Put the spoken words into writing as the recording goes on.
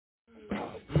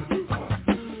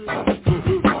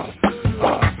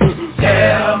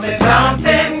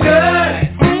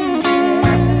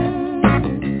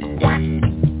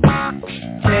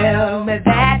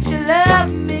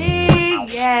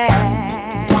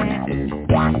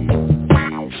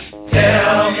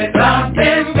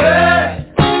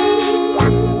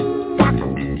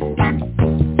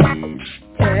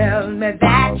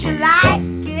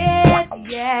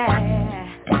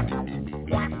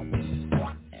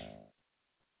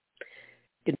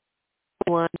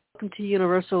everyone. Welcome to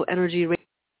Universal Energy Radio.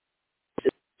 This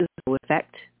is No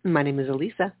Effect. My name is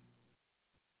Alyssa.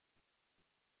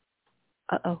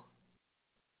 Uh-oh.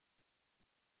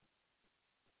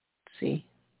 Let's see.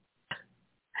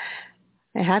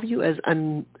 I have you as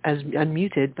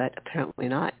unmuted, but apparently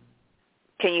not.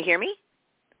 Can you hear me?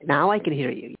 Now I can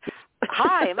hear you.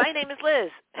 Hi, my name is Liz.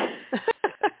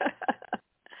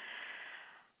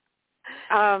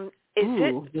 Is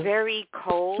it very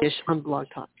cold? Ish on Blog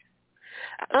Talk.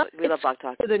 We love Blog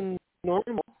Talk. Than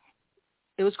normal.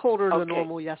 It was colder than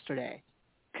normal yesterday.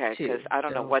 Okay, because I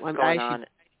don't know what's going on.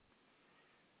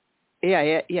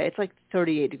 Yeah. It's like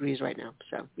 38 degrees right now.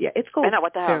 So, yeah, it's cold. I know,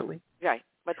 what the hell? Apparently. Right.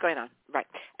 What's going on? Right.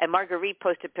 And Marguerite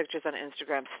posted pictures on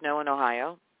Instagram, snow in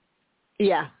Ohio.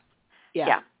 Yeah.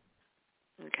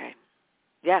 Okay.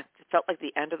 Yeah, it felt like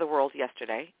the end of the world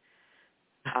yesterday.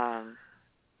 I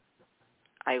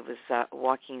was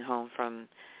walking home from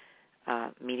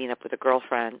meeting up with a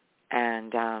girlfriend,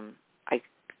 and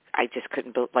I just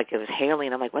couldn't believe, like, it was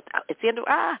hailing. I'm like, what? It's the end of,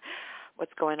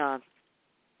 what's going on?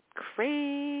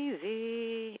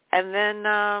 Crazy. And then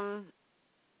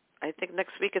I think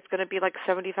next week it's going to be like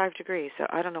 75 degrees, so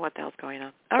I don't know what the hell's going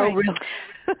on. All right. Really?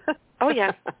 Oh,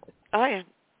 yeah.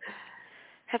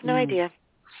 Have no idea.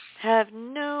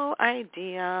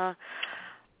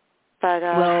 But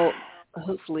well,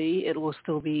 hopefully it will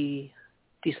still be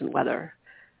decent weather.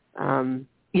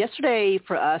 Yesterday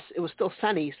for us, it was still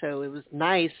sunny, so it was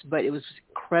nice, but it was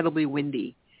incredibly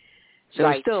windy. So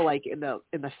right. It's still like in the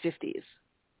 50s,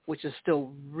 which is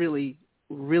still really,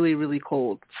 really, really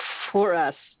cold for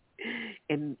us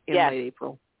in late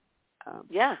April.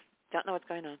 Don't know what's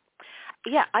going on.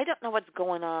 Yeah, I don't know what's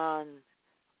going on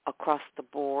across the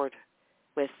board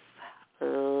with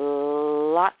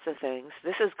lots of things.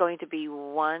 This is going to be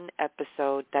one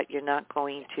episode that I'm not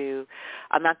going to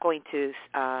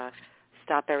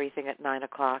stop everything at 9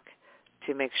 o'clock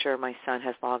to make sure my son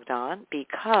has logged on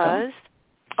because,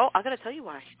 I'm going to tell you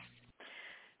why.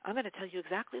 I'm going to tell you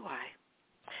exactly why.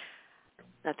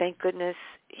 Now, thank goodness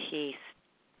he's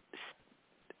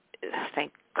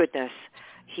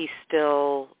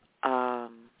still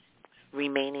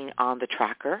remaining on the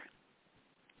tracker.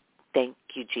 Thank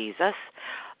you, Jesus.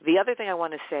 The other thing I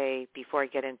want to say before I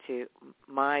get into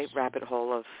my rabbit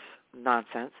hole of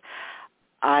nonsense,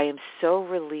 I am so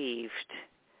relieved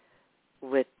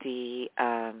with the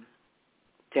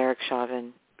Derek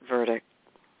Chauvin verdict.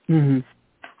 Mm-hmm.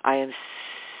 I am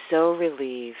so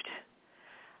relieved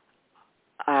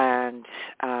and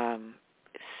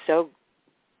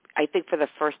I think for the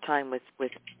first time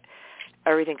with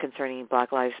everything concerning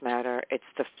Black Lives Matter, it's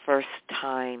the first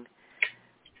time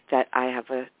that I have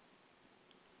a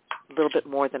little bit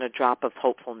more than a drop of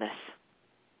hopefulness.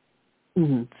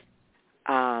 Mm-hmm.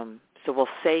 So we'll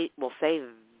say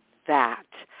that,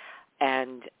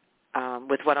 and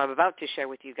with what I'm about to share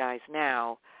with you guys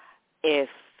now, if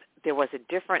there was a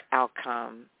different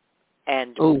outcome,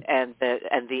 and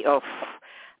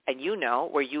you know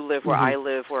where you live, where I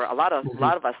live, where a lot of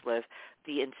us live,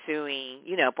 the ensuing,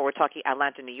 but we're talking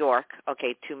Atlanta, New York,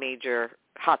 okay, two major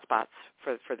hotspots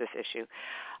for this issue.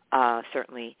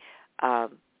 Certainly, I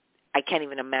can't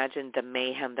even imagine the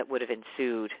mayhem that would have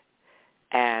ensued,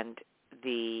 and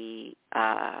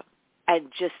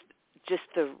just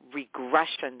the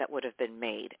regression that would have been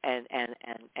made, and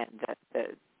the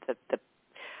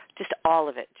just all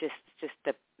of it, just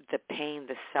the pain,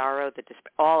 the sorrow, the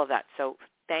despair, all of that. So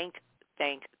thank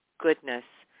goodness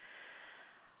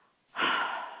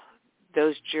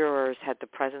those jurors had the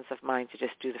presence of mind to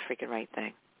just do the freaking right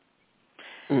thing.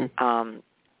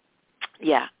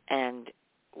 And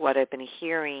what I've been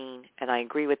hearing, and I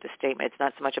agree with the statement, it's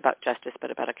not so much about justice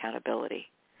but about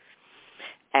accountability.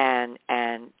 And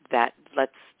that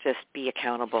let's just be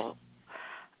accountable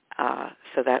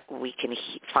so that we can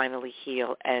finally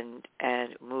heal and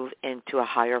move into a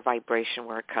higher vibration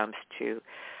where it comes to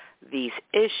these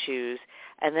issues.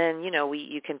 And then,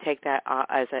 you can take that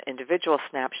as an individual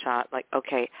snapshot, like,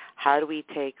 okay, how do we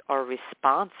take our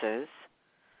responses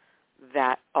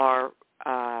that are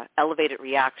elevated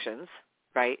reactions,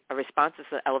 right? A response is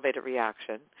an elevated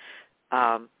reaction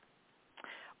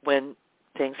when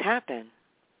things happen.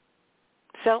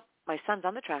 So my son's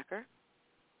on the tracker.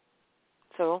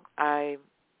 So I'm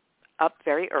up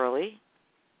very early,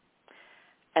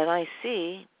 and I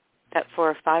see that for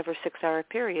a 5 or 6 hour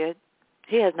period,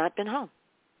 he has not been home.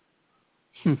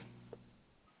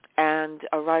 And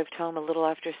arrived home a little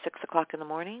after 6 o'clock in the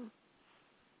morning.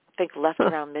 I think left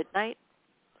around midnight.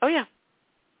 Oh, yeah.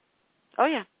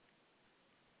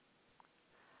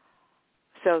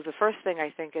 So the first thing I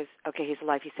think is, okay, he's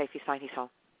alive, he's safe, he's fine, he's home.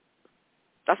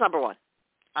 That's number one.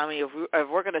 I mean, if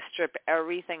we're going to strip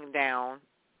everything down,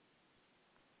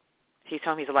 he's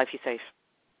telling me he's alive, he's safe.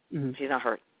 Mm-hmm. He's not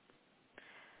hurt.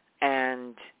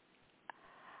 And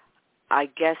I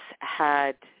guess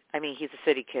he's a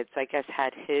city kid, so I guess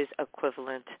had his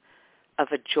equivalent of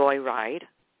a joyride.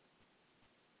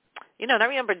 You know, and I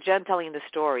remember Jen telling the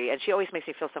story, and she always makes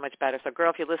me feel so much better. So, girl,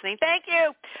 if you're listening, thank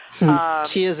you.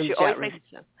 She is in the chat room.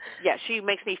 Yeah, she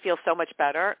makes me feel so much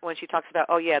better when she talks about,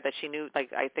 that she knew,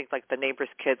 I think, the neighbor's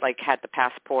kid, had the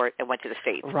passport and went to the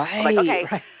States. Right. I'm like, okay,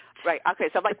 right. Okay,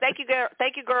 so I'm like, thank you, girl.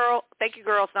 Thank you, girl. Thank you,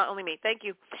 girl. It's not only me. Thank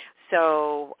you.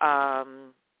 So, all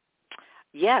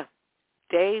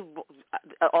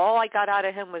I got out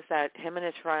of him was that him and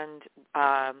his friend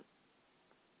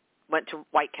went to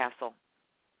White Castle.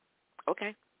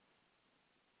 Okay.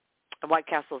 And White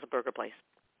Castle is a burger place.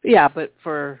 Yeah, but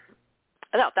for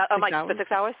for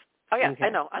 6 hours? Oh, yeah, okay. I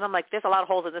know. And I'm like, there's a lot of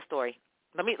holes in this story.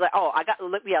 I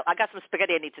got some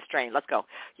spaghetti I need to strain. Let's go.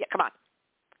 Yeah, come on.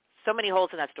 So many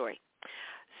holes in that story.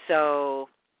 So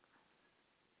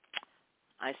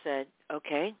I said,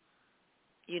 okay,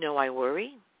 I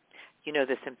worry.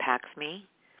 This impacts me.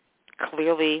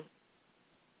 Clearly,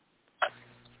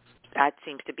 that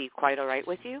seems to be quite all right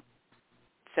with you.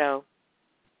 So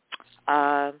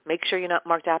make sure you're not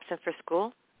marked absent for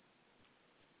school.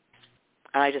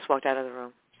 And I just walked out of the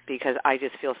room because I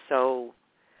just feel so,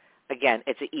 again,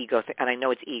 it's an ego thing, and I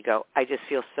know it's ego. I just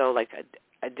feel so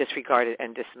disregarded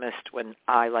and dismissed when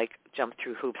I jump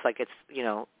through hoops like it's,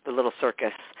 the little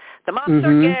circus. The mom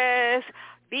circus,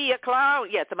 be a clown.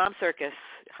 Yeah, it's the mom circus,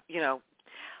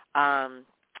 And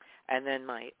then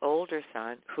my older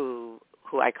son, who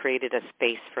I created a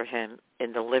space for him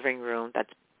in the living room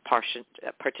that's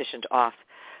partitioned off,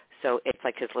 so it's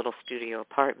like his little studio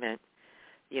apartment.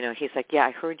 He's like, yeah,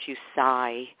 I heard you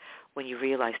sigh when you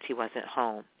realized he wasn't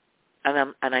home,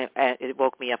 and it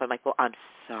woke me up. I'm like, well, I'm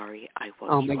sorry, I woke you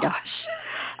up. Oh my gosh!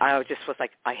 I just was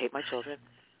like, I hate my children,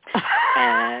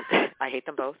 and I hate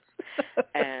them both,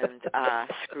 and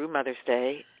screw Mother's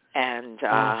Day, and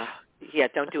please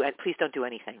don't do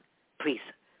anything, please,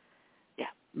 yeah,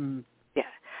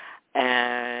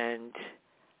 and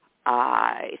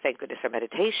I thank goodness for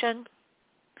meditation.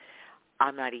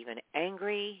 I'm not even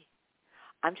angry.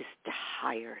 I'm just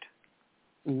tired.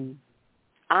 Mm-hmm.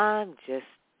 I'm just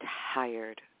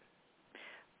tired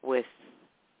with,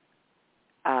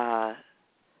 I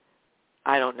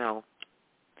don't know,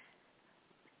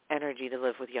 energy to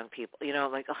live with young people.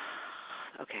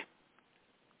 Okay.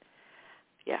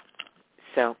 Yeah.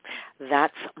 So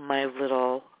that's my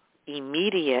little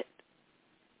immediate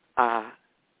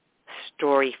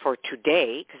story for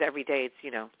today, because every day it's,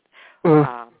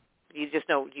 you just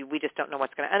know, we just don't know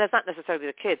what's going to, and it's not necessarily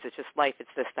the kids, it's just life, it's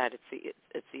this, that,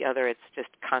 it's the other, it's just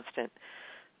constant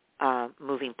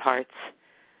moving parts.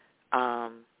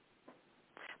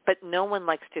 But no one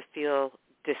likes to feel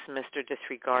dismissed or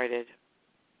disregarded.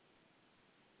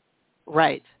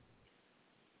 Right.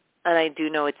 And I do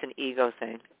know it's an ego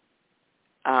thing.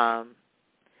 And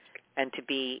to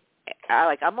be,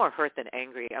 I'm more hurt than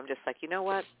angry. I'm just like, you know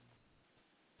what?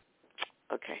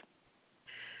 Okay.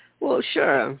 Well,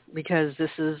 sure, because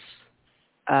this is,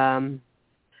 from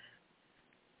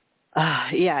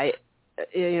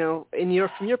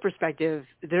your perspective,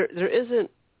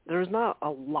 there's not a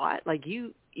lot.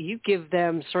 You give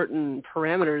them certain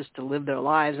parameters to live their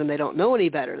lives, and they don't know any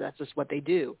better. That's just what they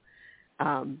do.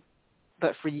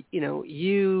 But for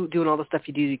you doing all the stuff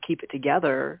you do to keep it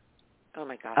together, oh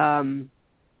my God,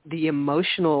 the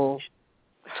emotional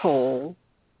toll,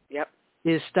 yep,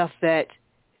 is stuff that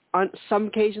on some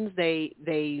occasions they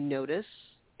notice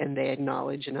and they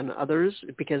acknowledge, and on others,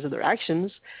 because of their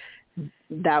actions,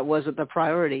 that wasn't the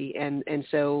priority. And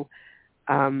so,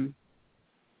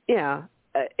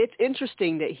 it's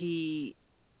interesting that he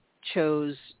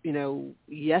chose,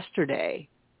 yesterday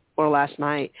or last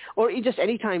night, or just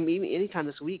anytime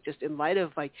this week, just in light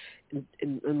of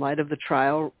in light of the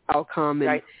trial outcome, and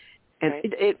right. And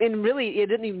right. it really, it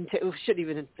didn't even, it shouldn't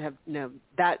even have,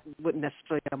 that wouldn't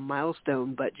necessarily be a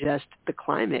milestone, but just the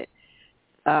climate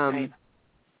Right.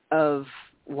 of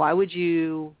why would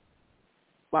you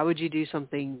do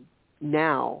something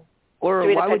now, or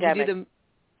why would you do them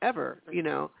ever?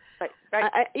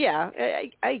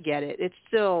 Right. I get it. It's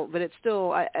still, but it's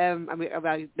still.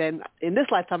 Then in this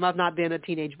lifetime, I've not been a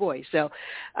teenage boy, so.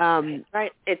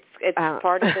 Right. It's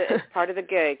part of the it's part of the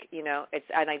gig, It's,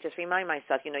 and I just remind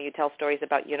myself, you tell stories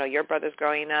about your brothers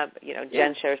growing up.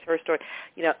 Jen shares her story.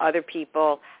 Other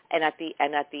people, and at the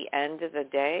end of the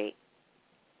day,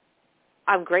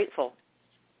 I'm grateful.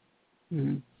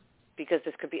 Mm-hmm. Because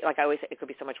this could be, like I always say, it could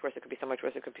be so much worse. It could be so much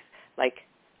worse. It could be like,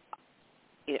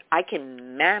 I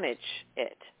can manage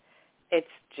it. It's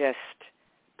just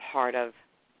part of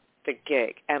the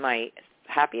gig. Am I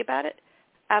happy about it?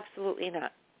 Absolutely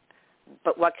not.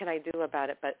 But what can I do about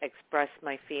it but express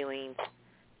my feelings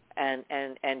and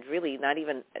really it's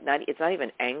not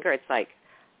even anger. It's like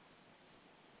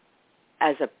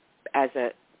as a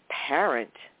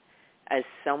parent, as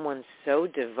someone so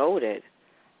devoted,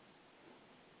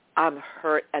 I'm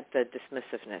hurt at the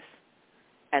dismissiveness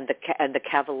and the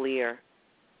cavalier.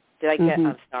 Did I get,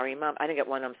 I'm sorry, Mom? I didn't get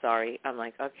one, I'm sorry. I'm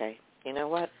like, okay, you know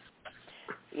what?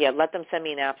 Yeah, let them send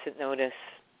me an absent notice.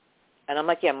 And I'm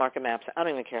like, yeah, mark them absent. I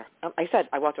don't even care.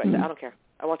 I walked away. I said, I don't care.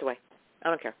 I walked away. I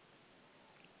don't care.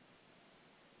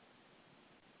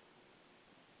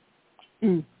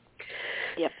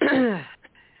 Yep.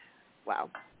 Wow.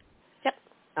 Yep.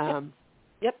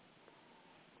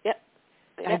 Yep.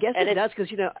 I guess it does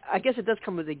because, I guess it does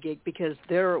come with a gig because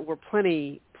there were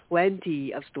plenty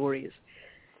of stories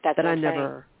that I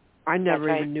never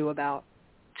even knew about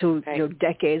till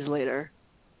decades later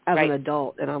as an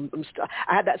adult, and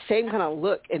I had that same kind of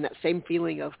look and that same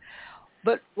feeling of,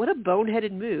 but what a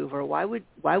boneheaded move, or why would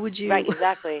you? Right,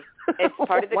 exactly. It's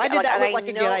part of the. Why did that look like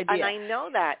a good idea? And I know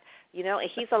that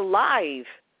he's alive.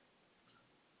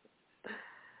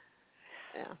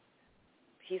 Yeah,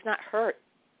 he's not hurt.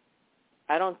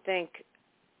 I don't think.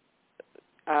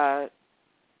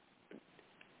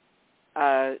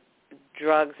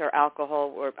 Drugs or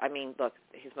alcohol, or look,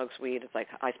 he smokes weed. It's like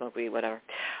I smoke weed, whatever.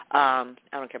 I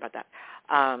don't care about that.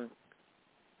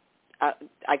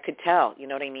 I could tell, you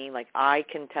know what I mean? Like I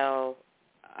can tell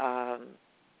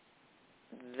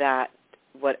that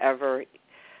whatever,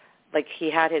 like he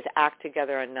had his act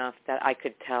together enough that I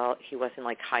could tell he wasn't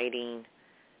like hiding,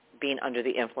 being under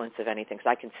the influence of anything.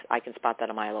 Because I can spot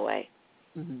that a mile away.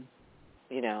 Mm-hmm.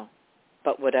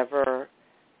 But whatever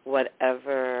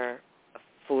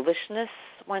foolishness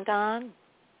went on,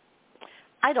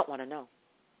 I don't want to know.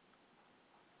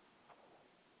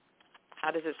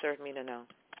 How does it serve me to know?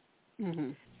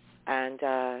 Mm-hmm. And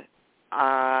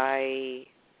I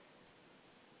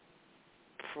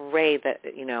pray that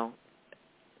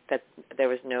that there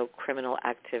was no criminal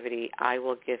activity. I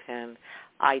will give him.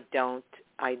 I don't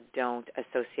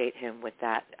associate him with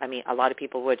that. A lot of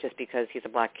people would, just because he's a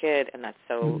black kid, and that's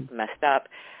so messed up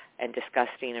and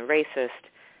disgusting and racist.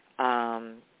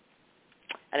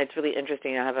 And it's really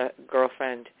interesting. I have a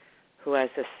girlfriend who has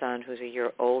a son who's a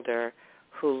year older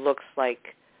who looks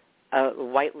like a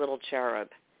white little cherub,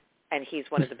 and he's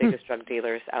one of the biggest drug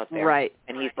dealers out there. Right.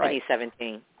 And he's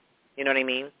 17. You know what I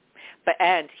mean?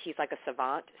 And he's like a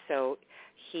savant, so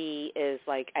he is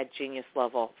like at genius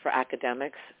level for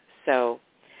academics. So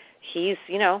he's,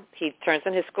 he turns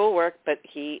in his schoolwork, but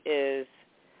he is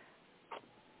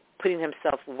putting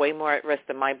himself way more at risk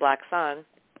than my black son.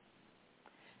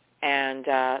 And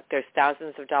there's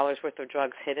thousands of dollars worth of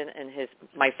drugs hidden in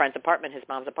my friend's apartment, his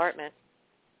mom's apartment.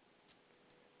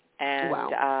 And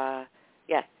wow.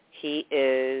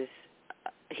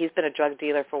 He's been a drug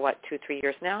dealer for 2-3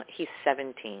 years now. He's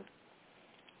 17.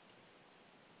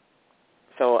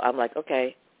 So I'm like,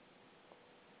 okay.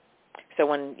 So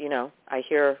when, I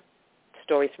hear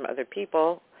stories from other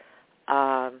people,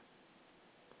 I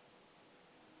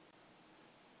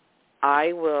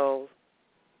will,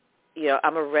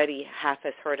 I'm already half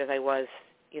as hurt as I was,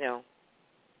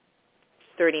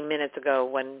 30 minutes ago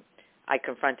when I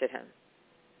confronted him.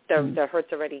 The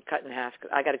hurt's already cut in half.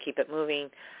 I got to keep it moving.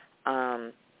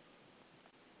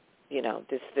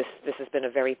 This has been a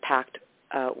very packed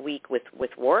week with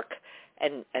work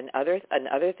and other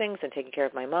things, and taking care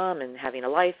of my mom and having a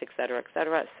life, et cetera, et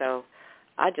cetera. So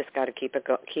I just got to keep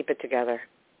it together.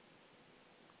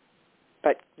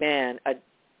 But man,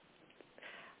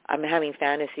 I'm having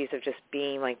fantasies of just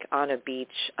being like on a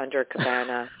beach under a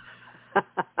cabana,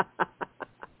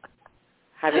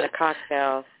 having a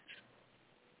cocktail.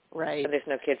 Right. And there's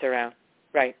no kids around.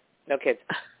 Right. No kids.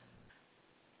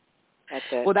 That's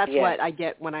it. Well, that's what I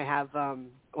get when I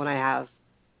have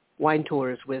wine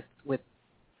tours with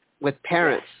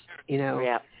parents,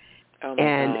 Yeah. Oh my God. God.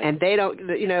 And they don't,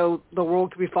 the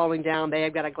world could be falling down. They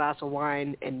have got a glass of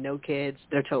wine and no kids.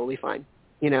 They're totally fine.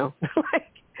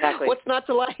 Exactly. What's not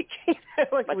to like?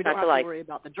 What's we don't have to worry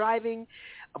about the driving.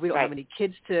 We don't have any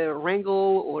kids to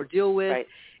wrangle or deal with. Right.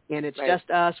 And it's just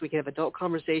us. We can have adult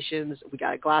conversations. We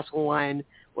got a glass of wine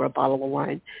or a bottle of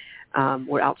wine.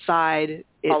 We're outside.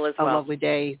 It's a lovely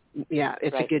day. Yeah,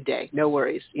 it's a good day. No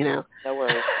worries, No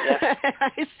worries. Yep.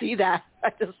 I see that.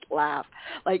 I just laugh.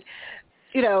 Like,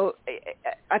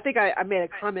 I think I made a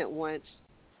comment once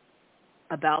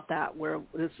about that where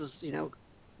this was,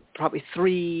 probably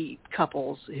 3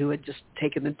 couples who had just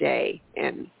taken the day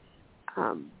and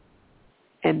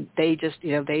and they just,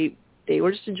 they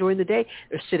were just enjoying the day.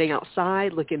 They're sitting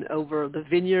outside looking over the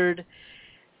vineyard.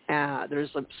 There's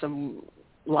some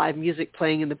live music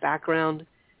playing in the background,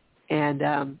 and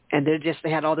they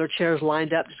had all their chairs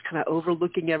lined up, just kind of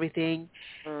overlooking everything.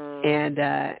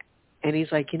 And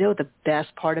he's like, the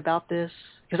best part about this,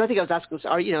 because I think I was asking,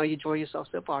 are you enjoying yourself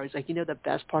so far? He's like, the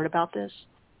best part about this,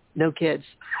 no kids.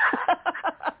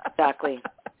 Exactly.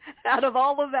 Out of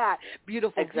all of that,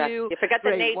 beautiful view. You forget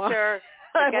the nature.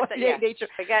 Forget the nature.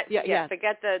 Forget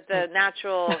the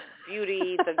natural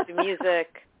beauty, the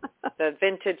music, the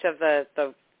vintage of the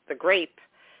grape.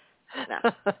 No.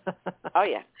 Oh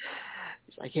yeah.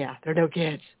 He's like, they're no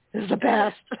kids. This is the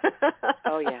best.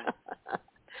 Oh yeah.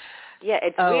 Yeah,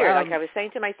 it's weird. Like I was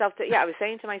saying to myself,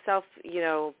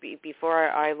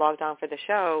 before I logged on for the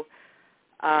show,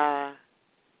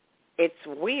 it's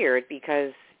weird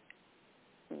because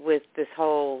with this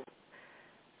whole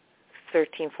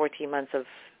 13, 14 months of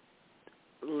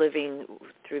living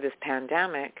through this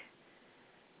pandemic,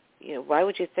 why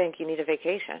would you think you need a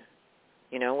vacation?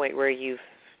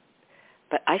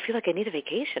 But I feel like I need a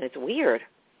vacation. It's weird.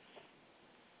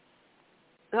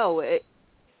 No, it's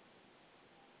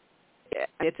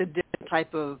a different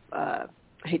type of, I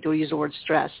hate to use the word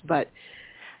stress, but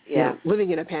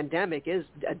living in a pandemic is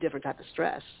a different type of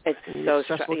stress. It's so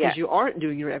stressful because you aren't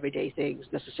doing your everyday things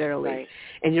necessarily, right.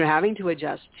 And you're having to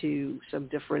adjust to some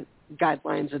different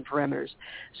guidelines and parameters.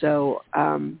 So,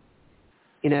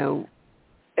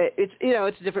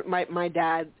 it's different. My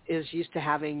dad is used to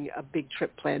having a big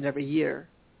trip planned every year,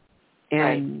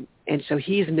 and so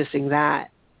he's missing that.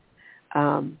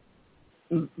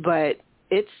 But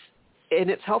it's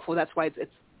helpful. That's why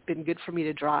it's been good for me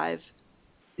to drive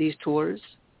these tours.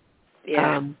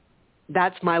 Yeah.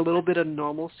 That's my little bit of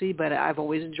normalcy, but I've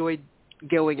always enjoyed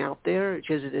going out there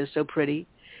because it is so pretty.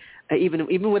 Even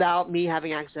without me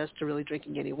having access to really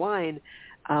drinking any wine,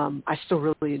 I still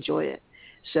really enjoy it.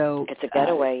 So it's a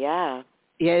getaway, yeah.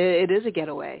 Yeah, it is a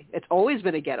getaway. It's always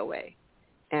been a getaway,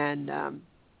 and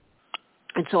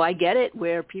so I get it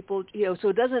where people,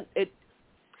 so it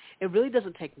really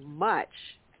doesn't take much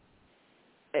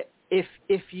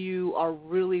if you are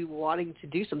really wanting to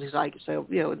do something. So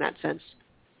in that sense,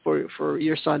 for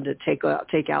your son to take out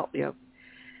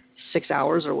 6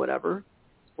 hours or whatever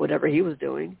he was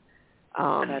doing.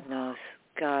 God knows.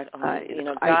 God, God,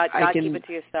 can, keep it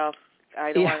to yourself.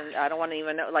 I don't want to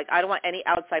even know. Like, I don't want any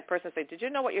outside person to say, "Did you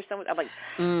know what your son was?" I'm like,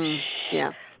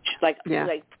 yeah. Like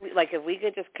if we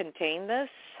could just contain this.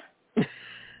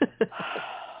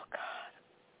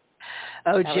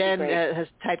 Oh, Jen has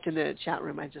typed in the chat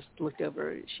room. I just looked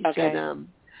over. She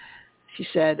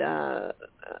said a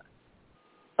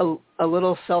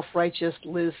little self-righteous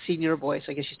Liz senior voice.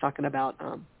 I guess she's talking about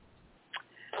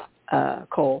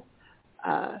Cole,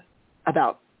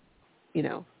 about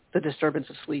the disturbance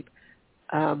of sleep.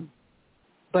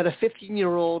 But a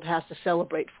 15-year-old has to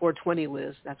celebrate 420,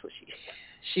 Liz. That's what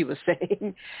she was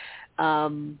saying.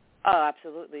 Oh,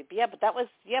 absolutely. But that was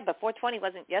but 420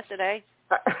 wasn't yesterday.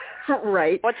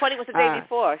 Right. 420 was the day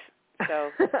before.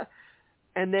 So.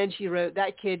 And then she wrote,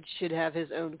 that kid should have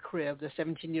his own crib, the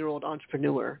 17-year-old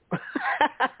entrepreneur.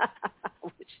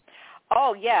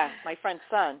 Oh, yeah, my friend's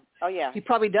son. Oh, yeah. He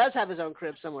probably does have his own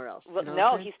crib somewhere else. Well,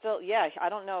 no, he's still, I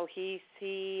don't know. He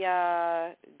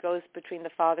goes between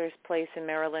the father's place in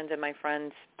Maryland and my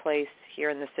friend's place here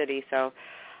in the city. So,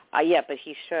 but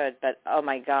he should. But, oh,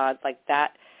 my God, like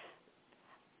that,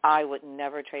 I would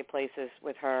never trade places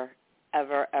with her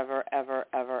ever, ever, ever,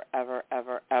 ever, ever,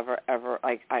 ever, ever, ever.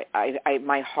 Like, I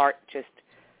my heart just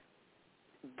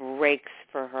breaks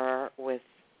for her with,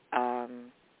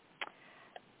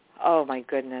 oh my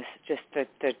goodness, just the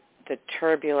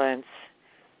turbulence.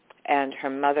 And her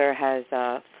mother has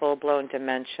full-blown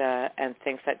dementia and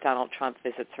thinks that Donald Trump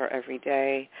visits her every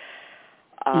day.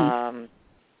 And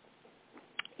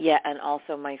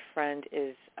also my friend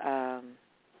is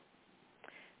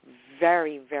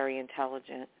very, very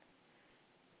intelligent,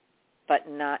 but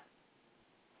not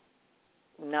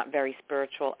very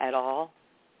spiritual at all.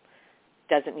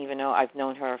 Doesn't even know. I've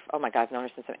known her. Oh my God, I've known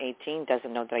her since I'm 18.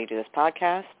 Doesn't know that I do this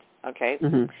podcast. Okay.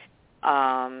 Mm-hmm.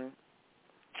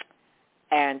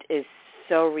 And is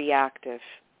so reactive.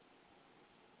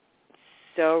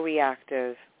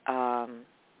 And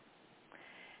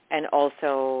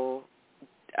also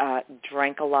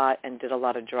drank a lot and did a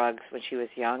lot of drugs when she was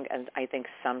young. And I think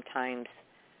sometimes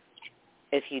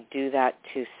if you do that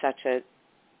to such a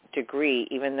degree,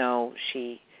 even though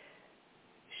she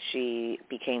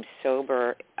became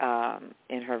sober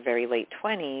in her very late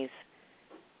 20s,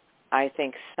 I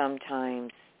think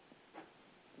sometimes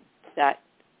that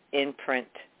imprint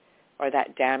or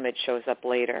that damage shows up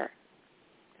later.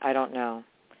 I don't know.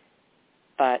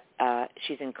 But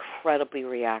she's incredibly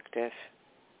reactive.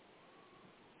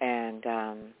 And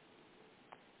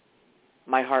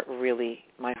my heart really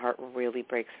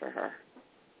breaks for her.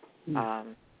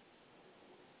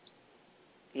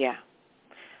 Yeah.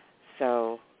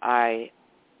 So I'll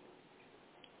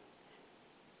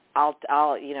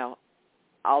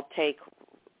take,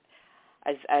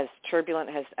 as turbulent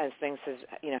as things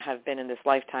have been in this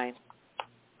lifetime,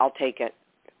 I'll take it.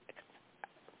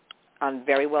 I'm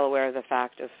very well aware of the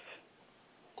fact of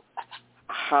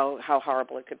how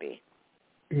horrible it could be.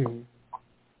 Mm-hmm.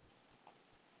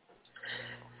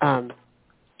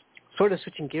 Sort of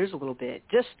switching gears a little bit,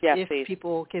 just if please.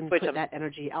 people can put that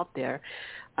energy out there.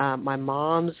 My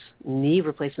mom's knee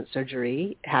replacement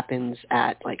surgery happens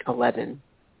at like 11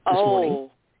 this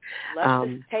morning. Let's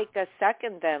just take a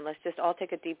second then. Let's just all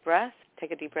take a deep breath.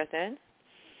 Take a deep breath in.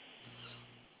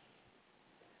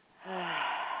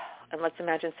 And let's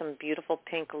imagine some beautiful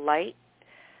pink light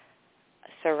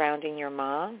surrounding your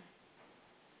mom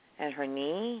and her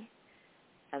knee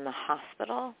and the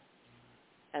hospital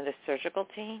and the surgical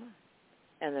team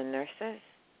and the nurses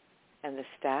and the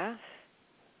staff,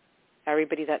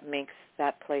 everybody that makes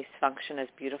that place function as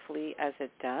beautifully as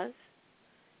it does,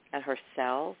 and her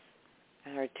cells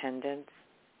and her tendons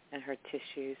and her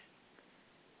tissues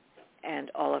and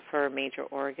all of her major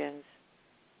organs,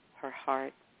 her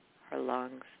heart, her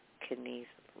lungs, kidneys,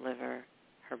 liver,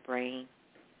 her brain,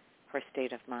 her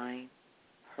state of mind,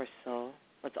 her soul.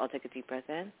 Let's all take a deep breath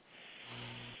in.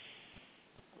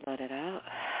 Let it out.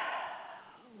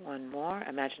 One more.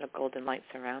 Imagine a golden light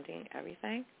surrounding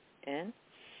everything. In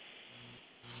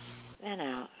and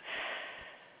out.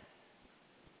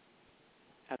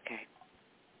 Okay.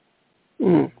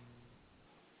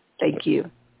 Thank you.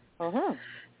 Uh-huh.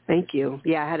 Thank you.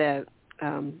 Yeah, I had a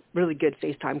really good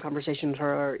FaceTime conversation with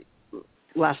her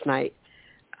last night.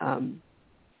 And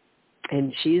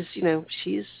she's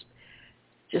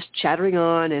just chattering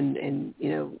on and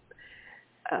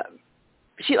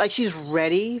she's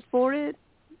ready for it.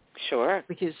 Sure.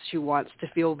 Because she wants to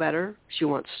feel better. She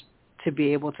wants to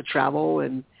be able to travel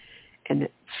and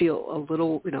feel a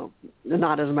little,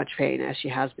 not as much pain as she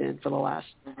has been for the last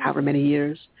however many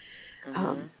years.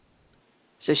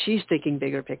 So she's thinking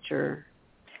bigger picture.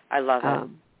 I love it.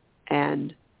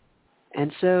 And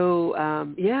so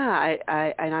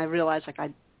I realized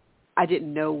I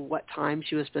didn't know what time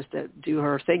she was supposed to do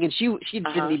her thing, and she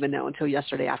didn't even know until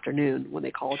yesterday afternoon when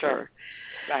they called her.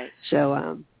 Right.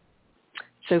 So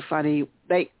so funny.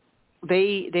 They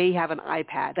have an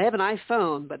iPad. They have an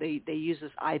iPhone, but they use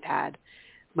this iPad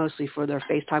mostly for their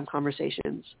FaceTime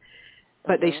conversations.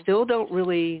 But they still don't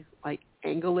really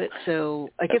angle it,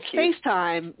 so it's cute.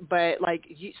 FaceTime, but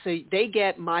so they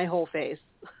get my whole face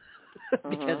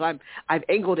because I've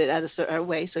angled it at a certain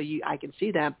way so I can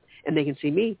see them and they can see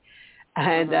me.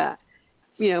 And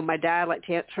my dad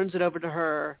turns it over to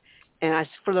her, and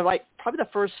for probably the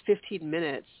first 15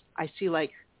 minutes I see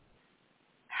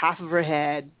half of her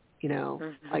head,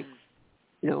 her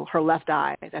left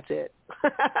eye. That's it.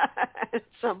 At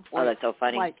some point. Oh, that's so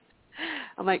funny.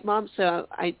 I'm like, Mom, so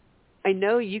I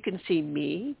know you can see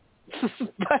me,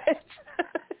 but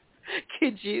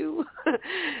could you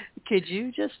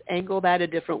just angle that a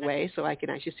different way so I can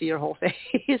actually see your whole face?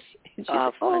 And she's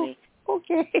funny. Oh,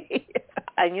 okay.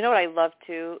 And you know what I love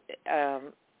too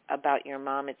about your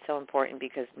mom? It's so important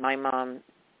because my mom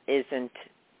isn't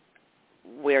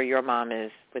where your mom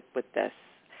is with this,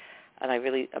 and I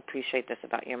really appreciate this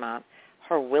about your mom.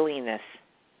 Her willingness.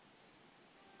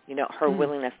 Her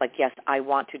willingness, yes, I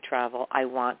want to travel. I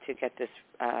want to get this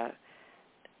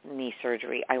knee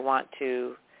surgery. I want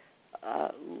to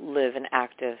live an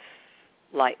active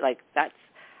life. That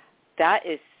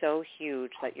is so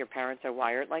huge that your parents are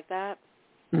wired like that.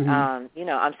 I'm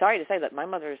sorry to say that my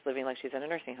mother is living like she's in a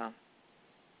nursing home.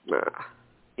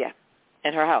 Yeah,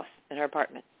 in her house, in her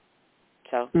apartment.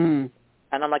 So, and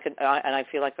I'm and I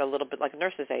feel like a little bit like a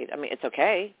nurse's aide. I mean, it's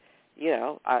okay.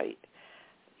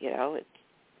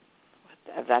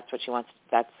 If that's what she wants,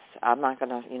 I'm not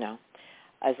gonna,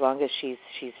 as long as she's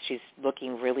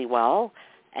looking really well,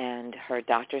 and her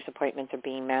doctor's appointments are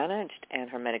being managed, and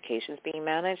her medication's being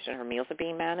managed, and her meals are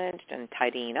being managed, and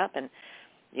tidying up, and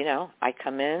I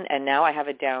come in, and now I have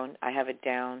it down. I have it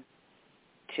down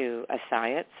to a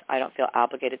science. I don't feel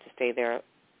obligated to stay there,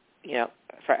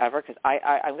 forever, because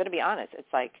I'm going to be honest. It's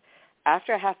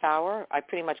after a half hour, I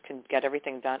pretty much can get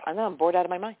everything done. I know I'm bored out of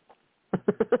my mind.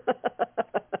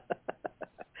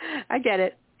 I get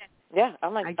it. Yeah,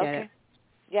 I'm like, I get okay. It.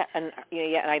 Yeah, and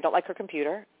and I don't like her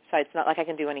computer, so it's not like I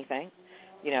can do anything.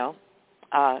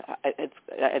 I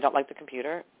don't like the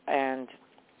computer, and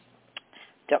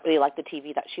don't really like the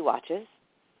TV that she watches,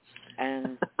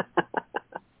 and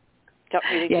don't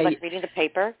really like reading the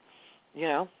paper, you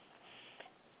know.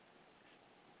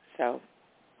 So,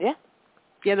 yeah.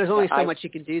 Yeah, there's only so much you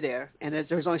can do there, and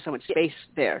there's only so much space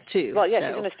there, too. Well,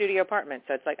 yeah, she's in a studio apartment,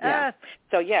 so it's like,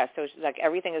 So, so she's like,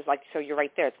 everything is like, so you're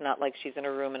right there. It's not like she's in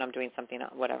a room and I'm doing something,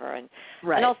 whatever. And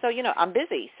and also, you know, I'm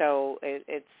busy, so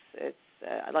it's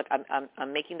look,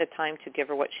 I'm making the time to give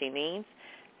her what she needs,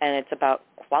 and it's about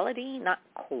quality, not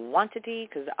quantity,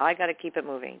 because I got to keep it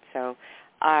moving. So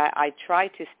I try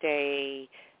to stay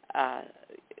as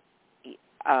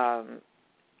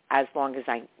long as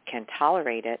I can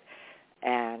tolerate it.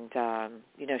 And,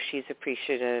 you know, she's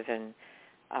appreciative, and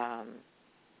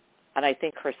I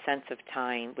think her sense of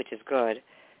time, which is good.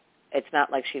 It's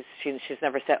not like she's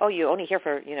never said, oh, you're only here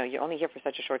for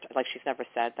such a short time. Like, she's never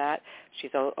said that.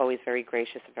 She's always very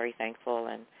gracious and very thankful,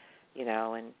 and, you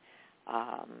know, and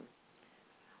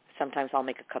sometimes I'll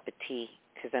make a cup of tea,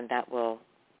 because then that will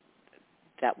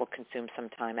consume some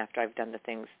time after I've done the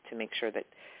things to make sure that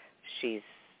she's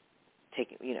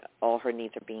taking, you know, all her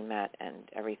needs are being met, and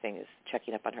everything is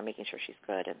checking up on her, making sure she's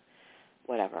good and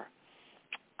whatever.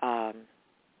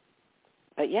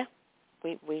 But yeah,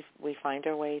 we find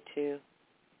our way to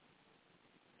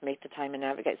make the time and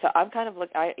navigate. So I'm kind of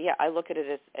I look at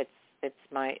it as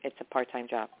it's a part-time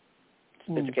job.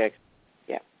 It's a gig.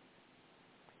 Yeah.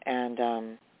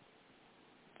 And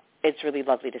it's really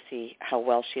lovely to see how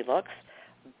well she looks,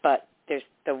 but there's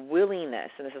the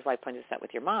willingness, and this is why I pointed this out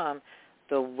with your mom,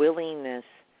 the willingness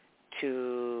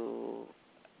to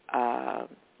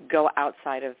go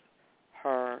outside of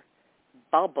her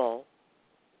bubble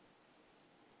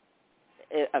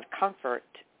of comfort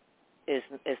is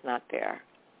not there.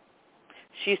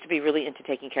 She used to be really into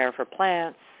taking care of her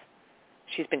plants.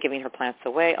 She's been giving her plants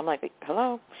away. I'm like,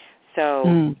 hello?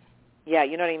 So, yeah,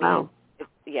 you know what I mean? Wow.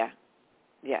 Yeah.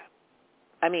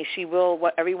 I mean, she will.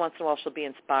 Every once in a while, she'll be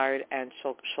inspired, and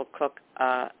she'll cook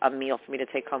a meal for me to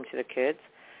take home to the kids.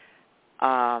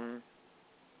 But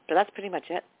that's pretty much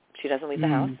it. She doesn't leave the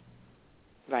house.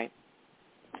 Right.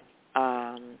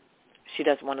 She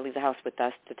doesn't want to leave the house with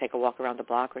us to take a walk around the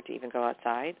block or to even go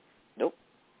outside. Nope.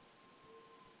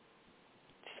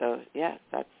 So yeah,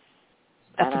 that's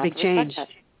a big change.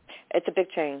 It's a big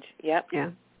change. Yep. Yeah.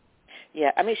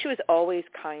 Yeah. I mean, she was always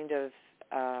kind of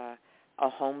a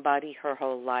homebody her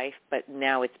whole life, but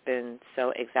now it's been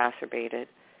so exacerbated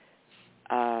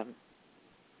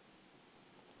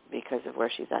because of where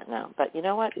she's at now. But you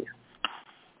know what?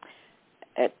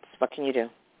 What can you do?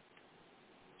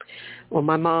 Well,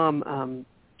 my mom,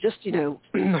 just, you know,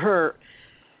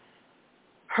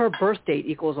 her birth date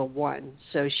equals a 1.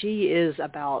 So she is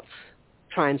about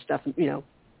trying stuff, you know,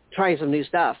 trying some new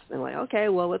stuff. And like, okay,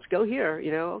 well, let's go here,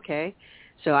 you know, okay.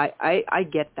 So I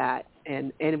get that.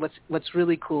 And what's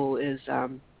really cool is,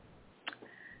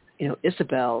 you know,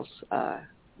 Isabel's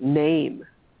name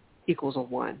equals a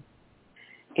 1.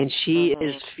 And she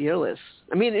is fearless.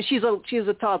 I mean, she's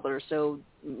a toddler, so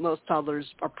most toddlers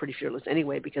are pretty fearless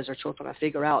anyway, because they're still trying to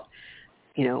figure out,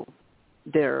 you know,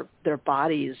 their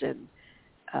bodies, and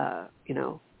you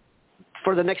know,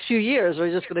 for the next few years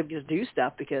they're just going to just do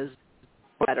stuff because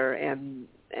better, and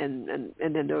then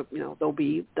they'll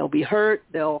be hurt,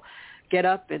 they'll get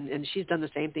up, and she's done the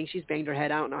same thing. She's banged her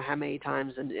head I don't know how many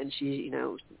times, and she, you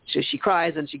know, so she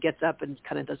cries and she gets up and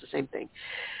kind of does the same thing.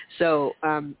 So,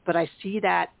 but I see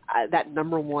that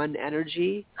number 1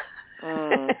 energy.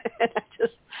 I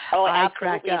absolutely,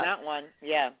 crack up. that one.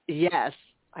 Yeah. Yes,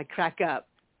 I crack up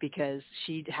because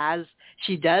she does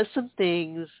some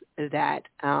things that,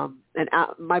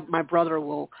 my brother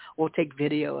will take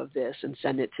video of this and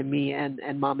send it to me and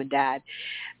Mom and Dad,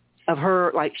 of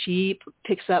her, like, she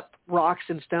picks up rocks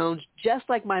and stones just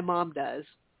like my mom does.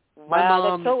 Wow, my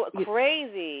mom, that's so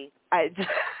crazy. I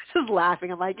just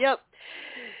laughing. I'm like, yep,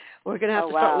 we're going to have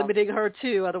to start limiting her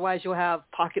too. Otherwise you'll have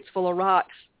pockets full of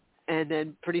rocks, and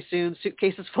then pretty soon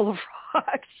suitcases full of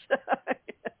rocks. You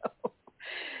know?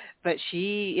 But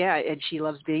and she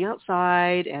loves being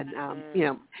outside. And, you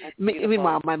know,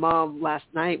 meanwhile, my mom last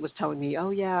night was telling me,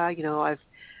 oh yeah, you know,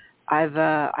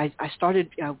 I started,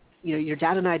 you know, your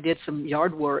dad and I did some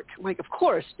yard work. I'm like, of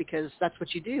course, because that's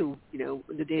what you do, you know,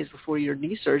 in the days before your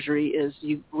knee surgery, is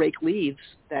you rake leaves.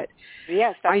 That's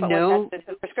the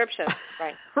prescription.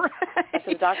 Right. Right. That's what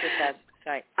the doctor said.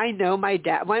 Right. I know my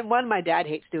dad, my dad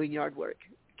hates doing yard work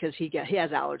because he has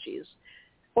allergies,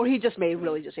 or he just may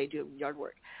really just hate doing yard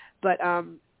work. But,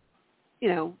 you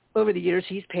know, over the years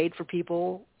he's paid for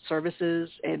people services,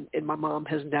 and my mom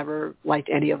has never liked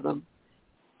any of them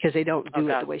because they don't do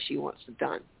it the way she wants it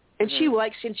done. And she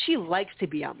likes to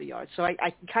be out in the yard. So I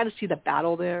can kind of see the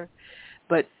battle there.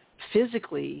 But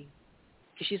physically.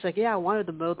 She's like, yeah, I wanted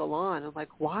to mow the lawn. I'm like,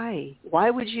 why? Why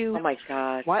would you? Oh my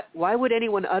God. Why would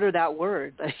anyone utter that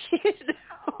word? Like,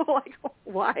 like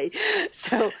why?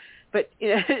 So, but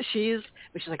she's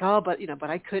like, oh, but but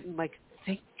I couldn't. Like,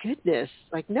 thank goodness.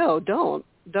 Like, no, don't.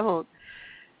 So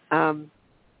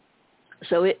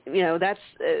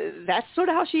that's sort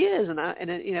of how she is, and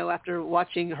after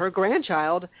watching her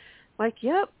grandchild, like,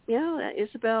 yep,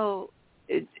 Isabel,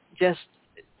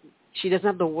 she doesn't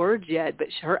have the words yet, but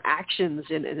her actions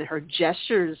and her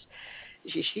gestures,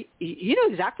 she you know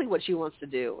exactly what she wants to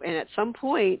do. And at some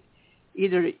point,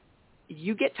 either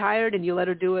you get tired and you let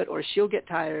her do it, or she'll get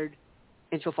tired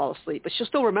and she'll fall asleep. But she'll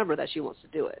still remember that she wants to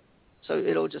do it. So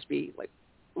it'll just be like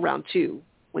round 2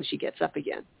 when she gets up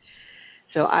again.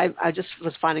 So I just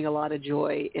was finding a lot of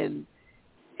joy in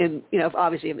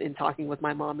obviously in talking with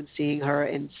my mom and seeing her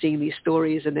and seeing these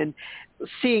stories, and then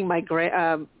seeing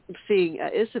seeing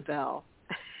Isabel.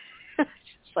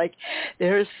 It's like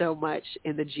there's so much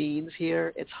in the genes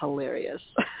here. It's hilarious.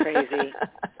 Crazy.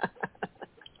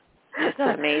 Isn't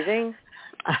that amazing?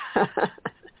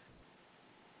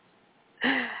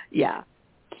 Yeah.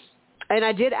 And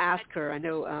I did ask her, I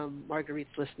know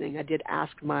Marguerite's listening, I did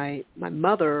ask my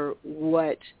mother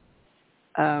what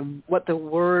the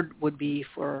word would be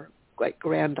for like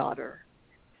granddaughter.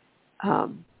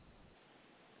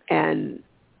 And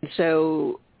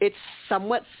so it's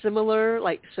somewhat similar,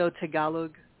 like, so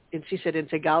Tagalog, and she said in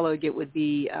Tagalog it would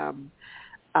be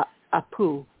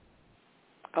apu.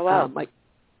 Oh, wow. Like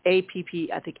APP,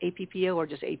 I think APPO or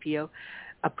just APO,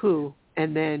 apu.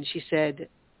 And then she said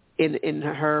in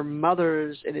her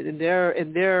mother's, in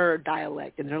their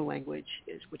dialect, in their language,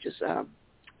 which is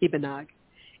Ibanag,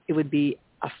 it would be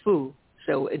afu.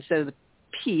 So instead of the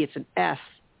P, it's an F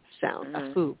sound,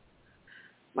 afu. I'm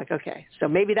like, okay, so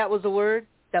maybe that was the word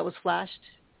that was flashed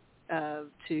to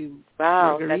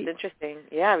Wow, Marguerite. that's interesting.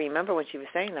 Yeah, I remember when she was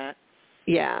saying that.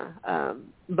 Yeah,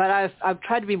 but I've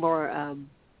tried to be more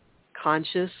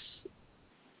conscious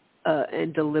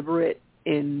and deliberate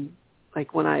in,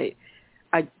 like, when I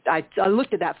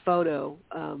looked at that photo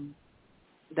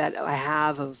that I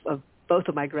have of both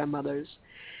of my grandmothers,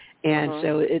 and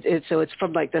so it's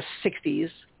from like the 60s,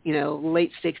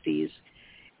 late 60s,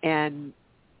 and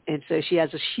so she has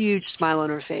this huge smile on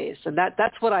her face, and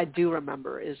that's what I do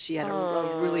remember, is she had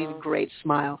a really great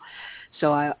smile.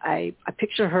 So I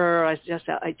picture her. I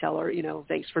tell her,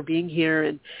 thanks for being here,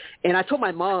 and I told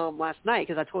my mom last night,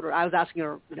 because I told her, I was asking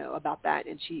her, about that,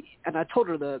 and I told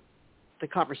her the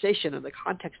conversation and the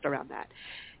context around that.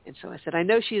 And so I said, I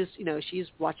know she's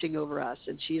watching over us,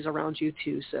 and she's around you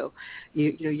too. So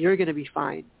you're going to be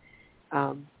fine.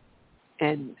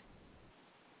 And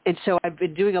so I've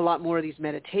been doing a lot more of these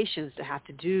meditations that have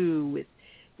to do with,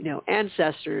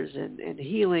 ancestors and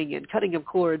healing and cutting of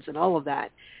cords and all of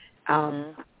that.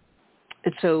 And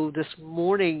so this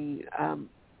morning,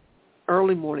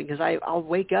 early morning, because I'll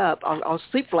wake up, I'll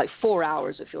sleep for like 4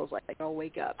 hours. It feels like I'll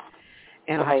wake up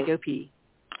and I'll have to go pee.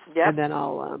 Yep.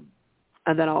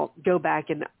 And then I'll go back,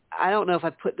 and I don't know if I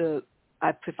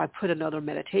put another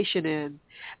meditation in,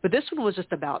 but this one was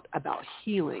just about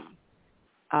healing.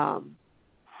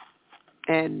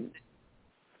 And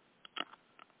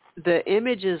the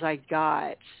images I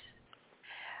got,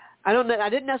 I don't know, I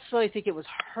didn't necessarily think it was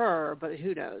her, but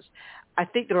who knows? I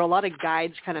think there are a lot of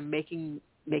guides kind of making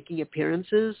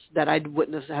appearances that I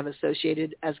wouldn't have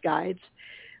associated as guides,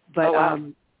 but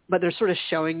but they're sort of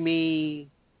showing me,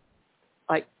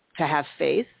 like, to have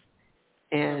faith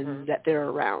and that they're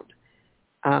around.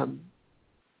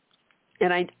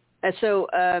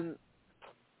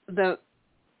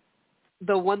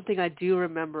 The one thing I do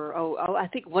remember, I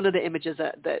think one of the images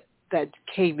that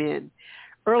came in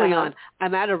early on,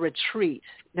 I'm at a retreat.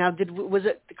 Now, was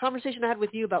it the conversation I had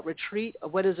with you about retreat?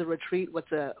 What is a retreat?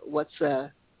 What's a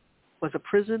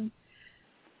prison?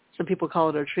 Some people call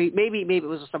it a retreat. Maybe it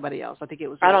was with somebody else. I think it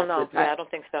was. I don't know. I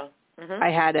don't think so. I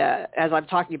had as I'm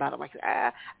talking about it, I'm like,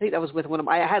 I think that was with one of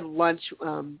I had lunch,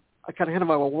 kind of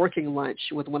a working lunch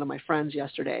with one of my friends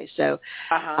yesterday. So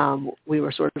we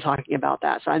were sort of talking about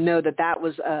that. So I know that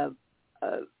was a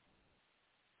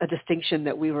distinction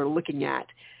that we were looking at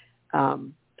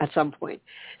some point.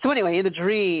 So anyway, in the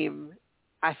dream,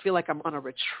 I feel like I'm on a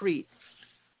retreat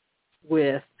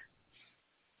with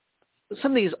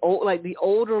some of these the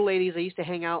older ladies I used to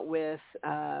hang out with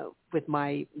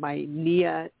my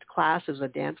NIA class. It was a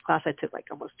dance class I took like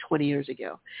almost 20 years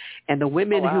ago. And the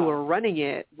women who were running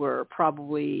it were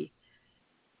probably,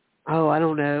 I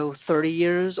don't know, 30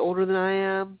 years older than I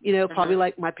am, probably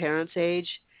like my parents' age,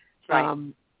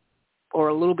 or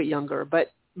a little bit younger.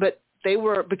 But they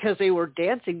were, because they were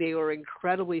dancing, they were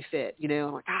incredibly fit,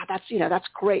 I'm like, that's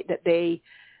great that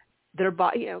their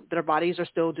bodies are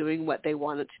still doing what they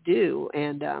wanted to do.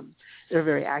 And, they're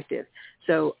very active.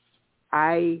 So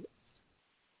I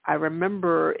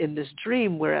remember in this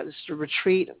dream where at this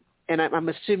retreat, and I'm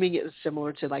assuming it was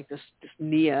similar to like this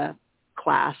Nia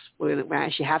class when I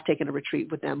actually have taken a retreat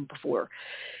with them before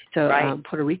to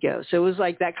Puerto Rico. So it was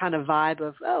like that kind of vibe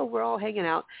of, we're all hanging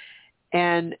out.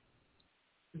 And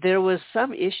there was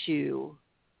some issue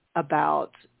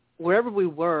about wherever we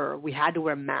were, we had to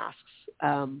wear masks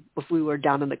if we were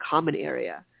down in the common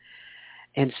area.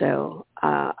 And so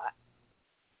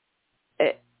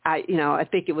I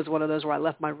think it was one of those where I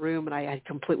left my room and I had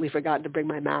completely forgotten to bring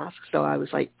my mask. So I was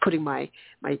like putting my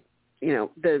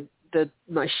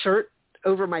shirt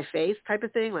over my face type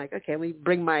of thing. Like, okay, let me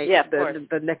bring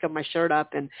the neck of my shirt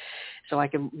up and so I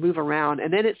can move around.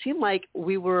 And then it seemed like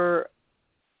we were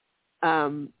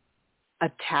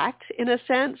attacked in a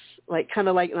sense, like kind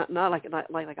of like not like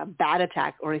a bad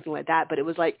attack or anything like that, but it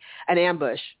was like an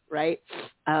ambush, right?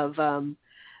 Of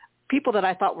people that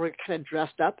I thought were kind of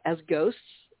dressed up as ghosts.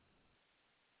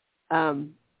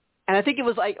 And I think it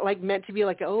was like meant to be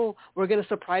like, oh, we're going to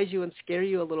surprise you and scare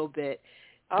you a little bit.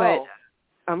 Oh. But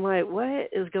I'm like, what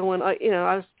is going on?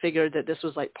 I figured that this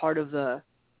was like part of the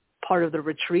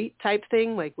retreat type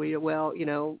thing, like we've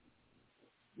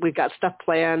got stuff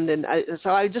planned, and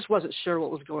so I just wasn't sure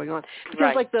what was going on.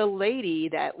 Because like the lady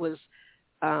that was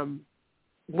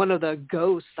one of the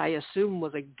ghosts, I assume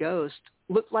was a ghost,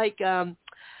 looked like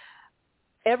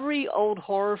every old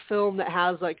horror film that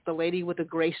has like the lady with a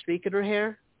gray streak in her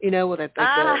hair, with like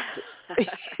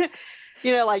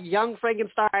like Young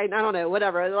Frankenstein, I don't know,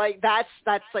 whatever. Like that's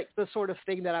like the sort of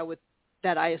thing that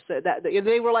I said that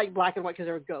they were like black and white because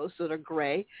they were ghosts, so they're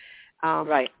gray.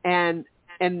 And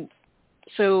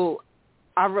so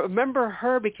I remember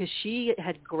her because she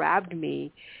had grabbed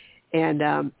me and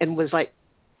was like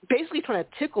basically trying to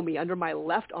tickle me under my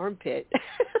left armpit.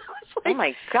 Oh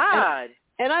my God.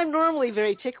 And I'm normally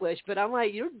very ticklish, but I'm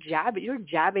like, you're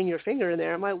jabbing your finger in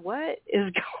there. I'm like, what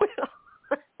is going on?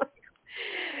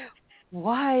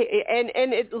 Why? And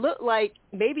it looked like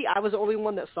maybe I was the only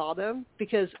one that saw them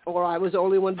or I was the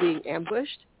only one being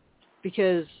ambushed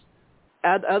because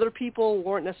other people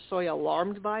weren't necessarily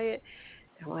alarmed by it.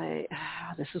 I'm like,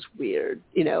 this is weird.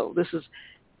 This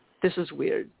is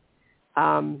weird.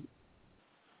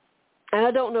 And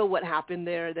I don't know what happened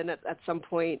there. Then at some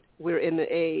point, we're in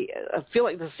I feel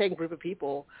like the same group of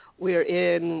people. We're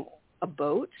in a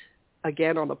boat,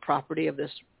 again, on the property of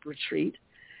this retreat.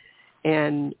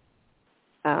 And,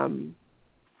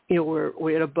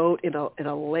 we're in a boat in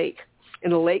a lake.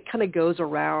 And the lake kind of goes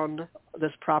around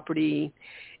this property,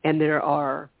 and there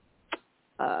are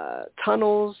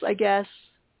tunnels, I guess,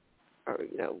 or,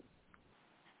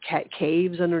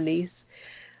 caves underneath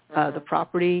the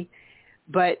property.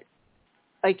 But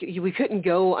like we couldn't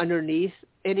go underneath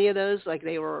any of those. Like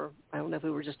they were, I don't know if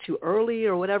we were just too early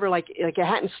or whatever. Like it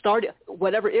hadn't started,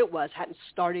 whatever it was, hadn't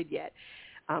started yet.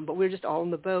 But we were just all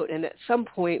in the boat. And at some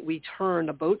point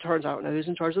the boat turns, I don't know who's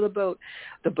in charge of the boat.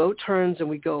 The boat turns and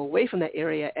we go away from that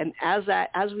area. And as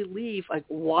we leave, like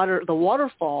the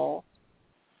waterfall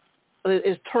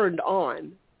is turned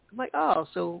on. I'm like,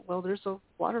 there's a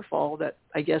waterfall that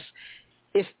I guess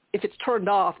if it's turned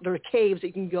off, there are caves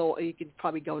that you can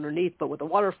probably go underneath, but with a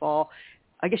waterfall,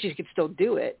 I guess you could still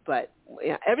do it. But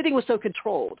everything was so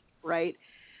controlled, right?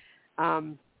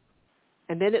 And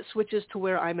then it switches to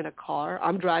where I'm in a car.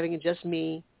 I'm driving and just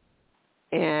me.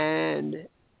 And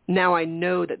now I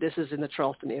know that this is in the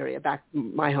Charleston area, back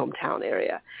my hometown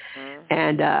area.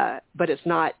 And but it's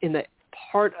not in the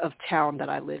part of town that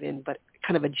I live in, but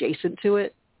kind of adjacent to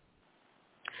it.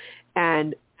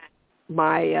 And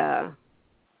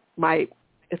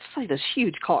it's like this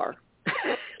huge car.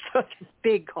 It's like a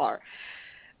big car.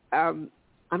 I'm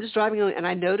just driving and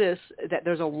I notice that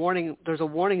there's a warning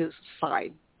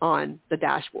sign on the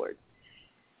dashboard.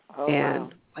 Oh, and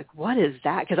wow. Like, what is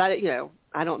that? Because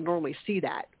I don't normally see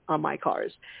that on my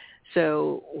cars.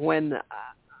 So when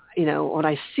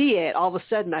I see it, all of a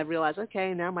sudden I realize,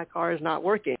 okay, now my car is not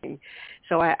working.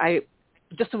 So I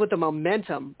just with the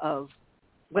momentum of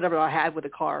whatever I had with the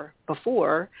car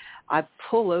before, I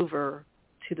pull over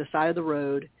to the side of the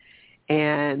road,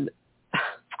 and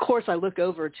of course I look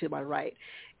over to my right,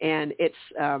 and it's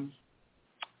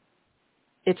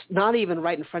not even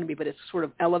right in front of me, but it's sort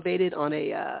of elevated on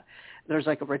there's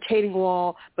like a retaining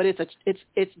wall, but it's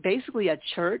basically a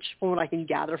church. From what I can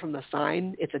gather from the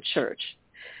sign, it's a church.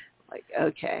 Like,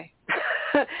 okay.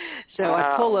 So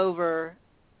wow. I pull over,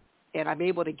 and I'm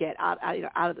able to get out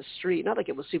of the street. Not like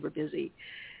it was super busy.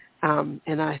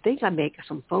 And I think I make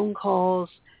some phone calls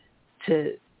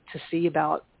to see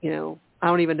about, I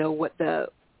don't even know what that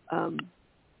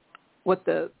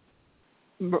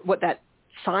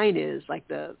sign is, like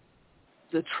the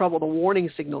trouble, the warning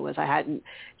signal is. I hadn't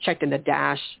checked in the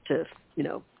dash to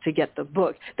get the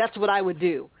book. That's what I would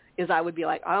do, is I would be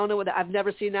like, I don't know I've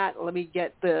never seen that. Let me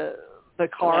get the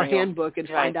car handbook and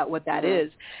find out what that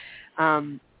is.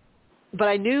 But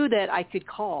I knew that I could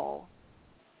call.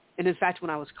 And in fact, when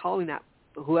I was calling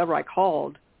whoever I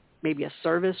called, maybe a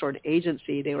service or an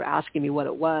agency, they were asking me what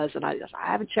it was. And I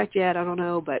haven't checked yet. I don't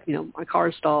know, but my car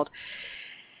is stalled.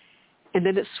 And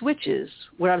then it switches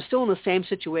where I'm still in the same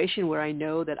situation where I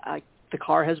know that the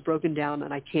car has broken down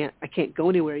and I can't go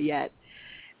anywhere yet.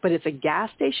 But it's a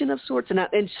gas station of sorts.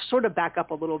 And sort of back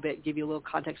up a little bit, give you a little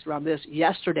context around this.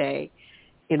 Yesterday,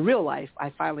 in real life,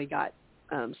 I finally got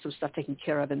some stuff taken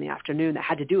care of in the afternoon that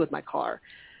had to do with my car.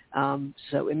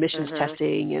 So emissions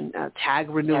testing and tag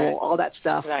renewal, all that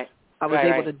stuff I was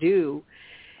able to do.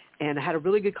 And I had a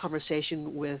really good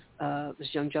conversation with this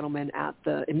young gentleman at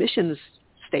the emissions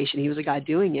station. He was a guy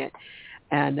doing it.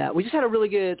 And we just had a really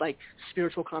good,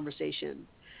 spiritual conversation.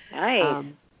 Nice.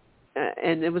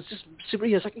 And it was just super.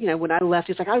 He was like, when I left,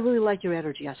 he's like, I really like your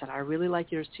energy. I said, I really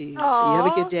like yours too. So you have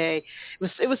a good day.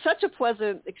 It was such a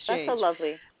pleasant exchange. That's so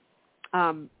lovely.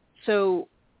 So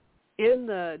in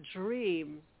the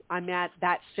dream, I'm at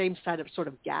that same side of sort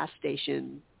of gas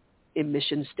station,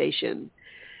 emission station,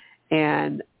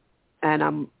 and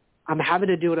I'm having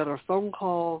to do another phone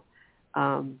call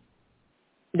now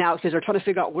because they're trying to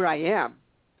figure out where I am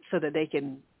so that they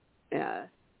can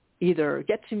either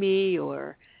get to me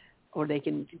or they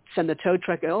can send the tow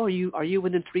truck. Oh, are you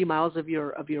within 3 miles of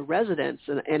your residence?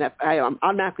 And if I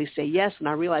automatically say yes, and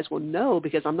I realize, well, no,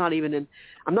 because I'm not even in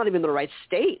the right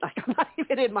state. Like I'm not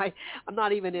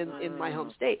even in my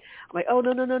home state. I'm like, oh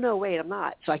no, wait, I'm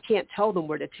not. So I can't tell them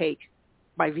where to take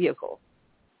my vehicle.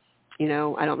 I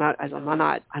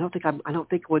don't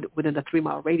think within the 3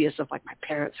 mile radius of like my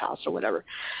parents' house or whatever.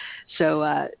 So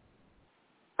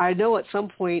I know at some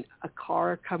point a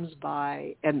car comes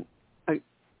by and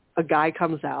a guy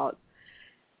comes out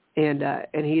and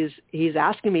he's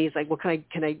asking me, he's like, well, can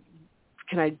I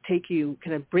take you,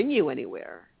 can I bring you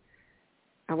anywhere?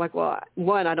 I'm like, well,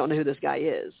 one, I don't know who this guy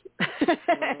is.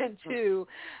 And two,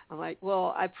 I'm like,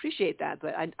 well, I appreciate that,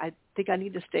 but I think I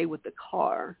need to stay with the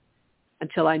car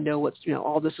until I know what's,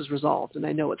 all this is resolved and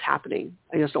I know what's happening.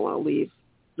 I just don't want to leave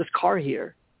this car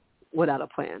here without a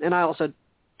plan. And I also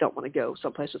don't want to go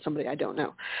someplace with somebody I don't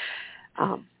know.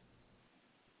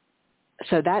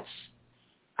 So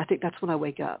I think that's when I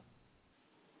wake up.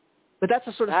 But that's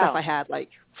the sort of stuff I had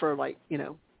for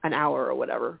an hour or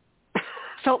whatever.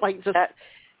 Felt like just that.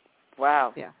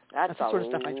 Wow. Yeah, that's the sort of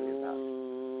stuff I dream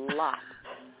about. Lot.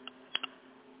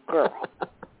 Girl.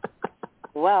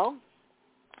 Well,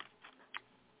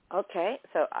 okay.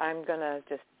 So I'm gonna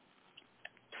just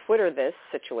Twitter this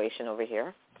situation over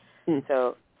here.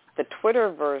 So the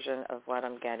Twitter version of what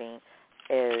I'm getting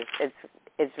is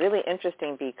it's really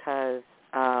interesting because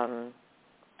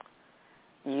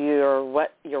you're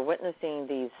witnessing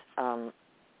these and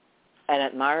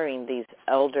admiring these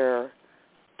elder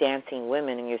dancing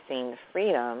women, and you're seeing the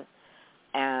freedom.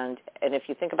 And if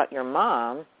you think about your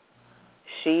mom,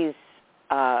 she's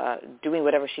doing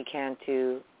whatever she can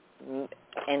to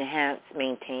enhance,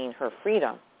 maintain her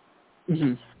freedom,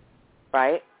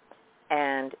 right?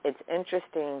 And it's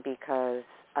interesting because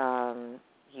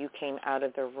you came out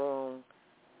of the room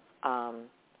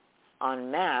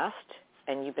unmasked,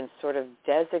 and you've been sort of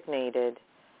designated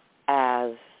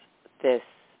as this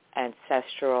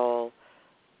ancestral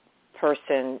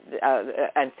person,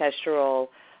 ancestral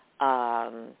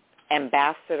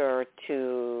ambassador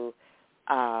to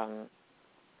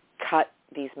cut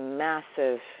these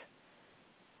massive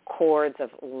cords of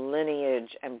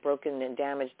lineage and broken and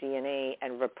damaged DNA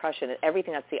and repression and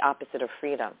everything that's the opposite of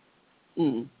freedom.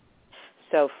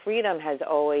 So freedom has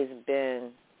always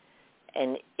been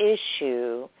an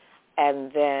issue,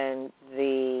 and then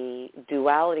the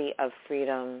duality of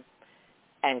freedom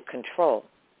and control,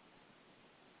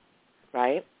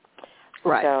 right?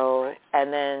 Right. So,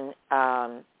 and then,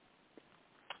 and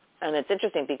it's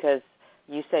interesting because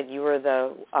you said you were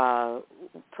the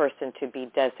person to be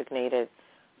designated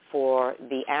for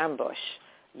the ambush.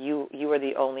 You were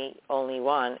the only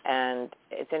one, and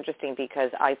it's interesting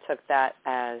because I took that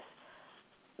as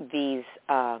these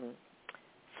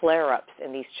flare-ups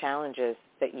and these challenges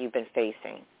that you've been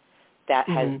facing that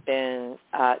has been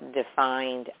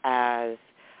defined as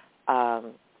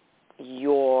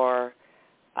your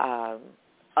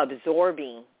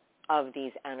absorbing of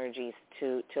these energies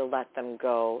to let them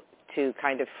go, to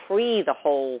kind of free the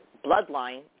whole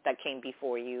bloodline that came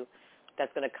before you,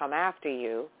 that's going to come after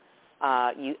you.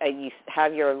 You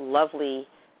have your lovely,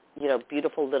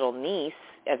 beautiful little niece.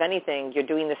 If anything, you're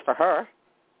doing this for her,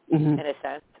 in a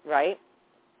sense, right?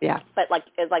 Yeah. But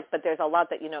but there's a lot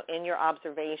that in your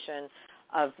observation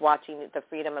of watching the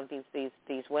freedom of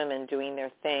these women doing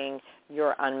their thing.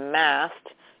 You're unmasked.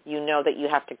 You know that you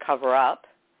have to cover up,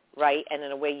 right? And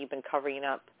in a way, you've been covering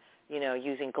up,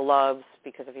 using gloves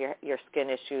because of your skin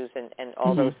issues and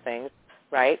all those things,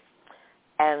 right?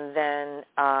 And then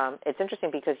it's interesting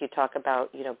because you talk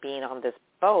about, being on this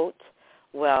boat.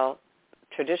 Well,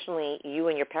 traditionally, you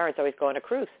and your parents always go on a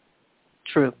cruise.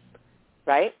 True.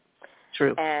 Right?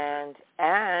 True. And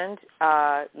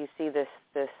you see this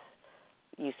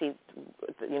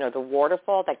the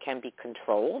waterfall that can be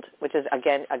controlled, which is,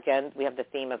 again, we have the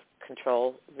theme of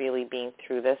control really being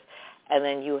through this. And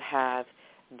then you have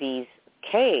these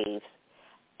caves.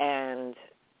 And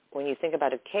when you think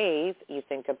about a cave, you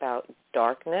think about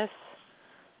darkness.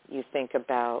 You think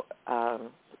about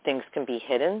things can be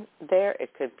hidden there.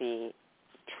 It could be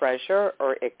treasure,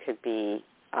 or it could be,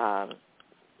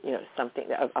 something,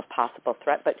 a possible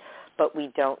threat. But we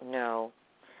don't know.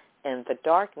 In the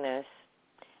darkness,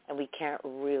 and we can't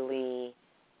really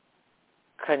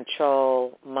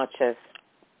control much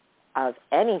of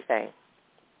anything.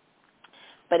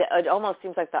 But it almost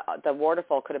seems like the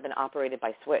waterfall could have been operated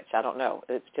by switch. I don't know.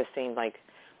 It just seemed like,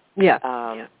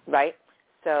 right?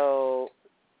 So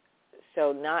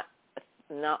not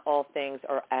all things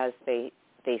are as they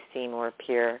seem or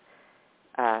appear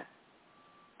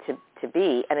to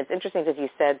be. And it's interesting because you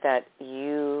said that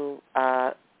you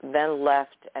then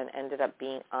left and ended up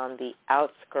being on the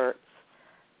outskirts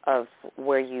of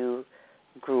where you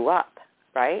grew up,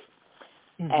 right?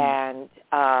 And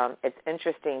it's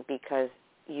interesting because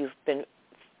you've been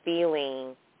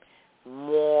feeling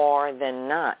more than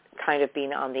not kind of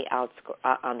being on the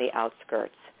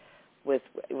outskirts, with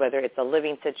whether it's a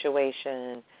living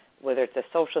situation, whether it's a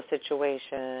social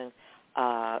situation,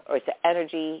 or it's an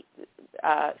energy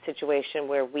situation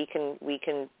where we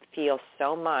can feel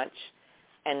so much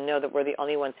and know that we're the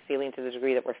only ones feeling to the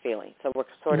degree that we're feeling. So we're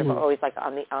sort of always like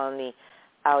on the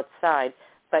outside.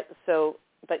 But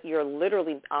you're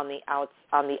literally on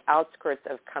the outskirts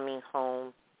of coming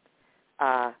home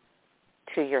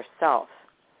to yourself.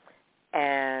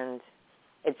 And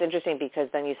it's interesting because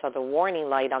then you saw the warning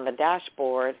light on the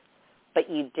dashboard, but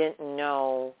you didn't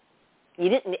know. You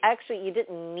didn't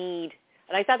need,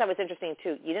 and I thought that was interesting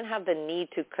too. You didn't have the need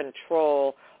to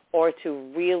control or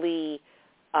to really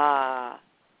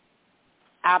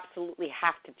absolutely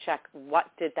have to check what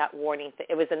did that warning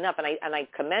it was enough, and I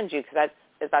commend you because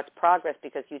that's progress,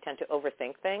 because you tend to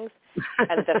overthink things.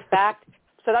 And the fact,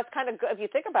 so that's kind of good if you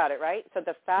think about it, right? So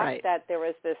the fact that there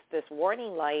was this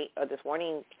warning light or this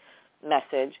warning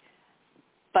message,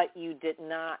 but you did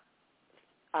not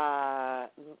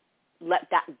let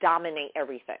that dominate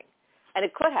everything. And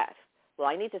it could have. Well,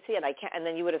 I need to see it. I can't. And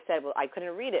then you would have said, well, I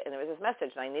couldn't read it, and there was this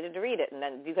message, and I needed to read it. And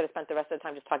then you could have spent the rest of the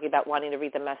time just talking about wanting to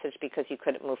read the message because you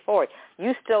couldn't move forward.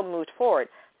 You still moved forward.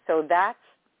 So that's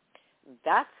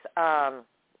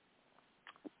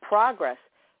progress.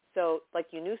 So, like,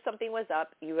 you knew something was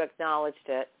up, you acknowledged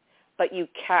it, but you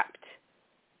kept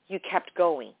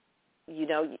going,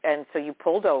 and so you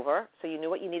pulled over. So you knew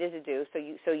what you needed to do. So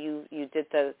you did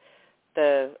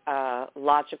the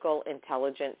logical,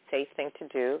 intelligent, safe thing to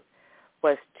do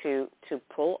was to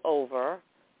pull over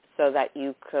so that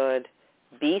you could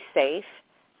be safe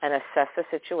and assess the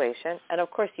situation. And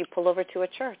of course, you pull over to a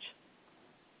church,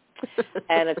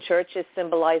 and a church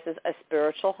symbolizes a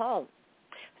spiritual home.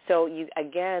 So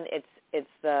it's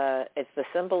the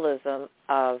symbolism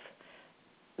of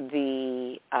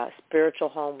the spiritual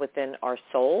home within our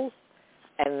souls,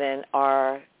 and then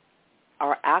our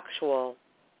actual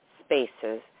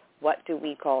spaces. What do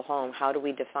we call home? How do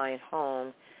we define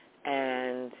home?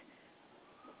 And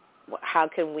how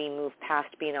can we move past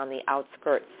being on the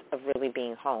outskirts of really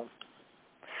being home?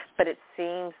 But it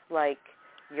seems like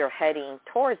you're heading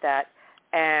toward that,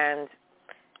 and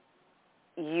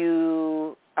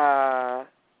you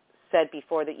said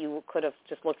before that you could have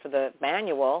just looked for the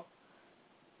manual,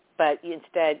 but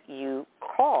instead you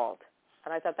called.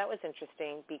 And I thought that was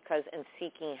interesting because in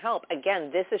seeking help, again,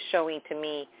 this is showing to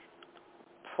me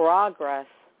progress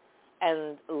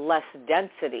and less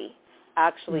density,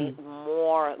 actually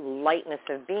more lightness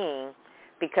of being,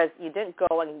 because you didn't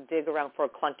go and dig around for a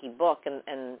clunky book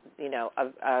and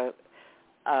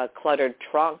a cluttered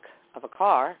trunk of a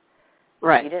car.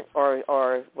 Right. You didn't,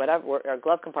 or whatever, or a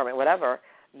glove compartment, whatever.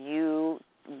 You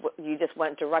just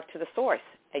went direct to the source,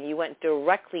 and you went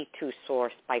directly to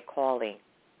source by calling.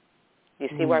 You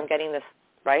see where I'm getting this,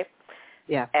 right?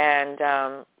 Yeah. And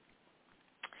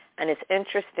it's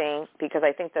interesting because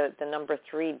I think the number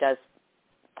 3 does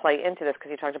play into this,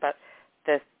 because you talked about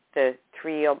the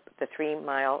 3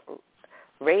 mile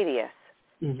radius.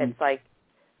 Mm-hmm. It's like,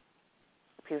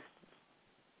 because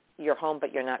you're home,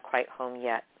 but you're not quite home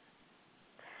yet,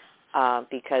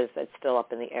 because it's still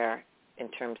up in the air in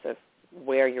terms of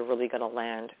where you're really going to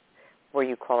land, where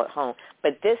you call it home.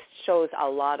 But this shows a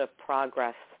lot of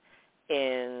progress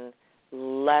in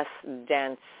less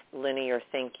dense linear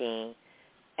thinking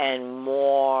and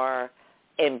more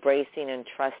embracing and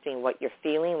trusting what you're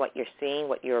feeling, what you're seeing,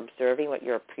 what you're observing, what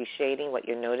you're appreciating, what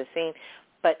you're noticing.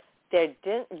 But there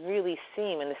didn't really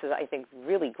seem, and this is, I think,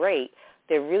 really great,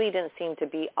 there really didn't seem to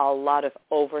be a lot of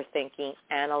overthinking,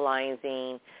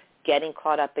 analyzing, getting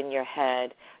caught up in your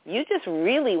head. You just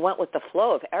really went with the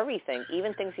flow of everything,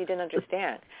 even things you didn't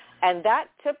understand. And that's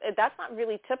not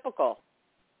really typical.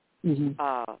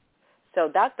 Mm-hmm. So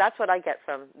that's what I get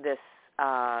from this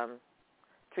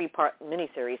 3-part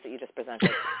miniseries that you just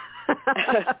presented.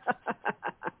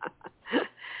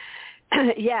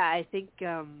 Yeah, I think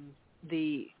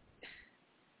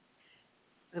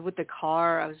with the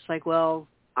car, I was just like, well,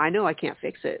 I know I can't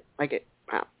fix it. Like it,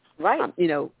 right? You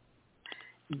know,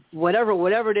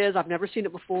 whatever it is, I've never seen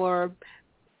it before.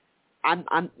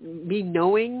 I'm me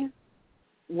knowing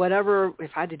whatever.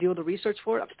 If I had to do the research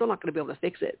for it, I'm still not going to be able to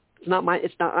fix it. It's not my.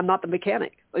 It's not. I'm not the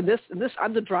mechanic. In this,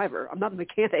 I'm the driver. I'm not the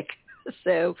mechanic.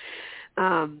 So,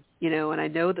 you know, and I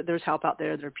know that there's help out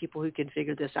there. There are people who can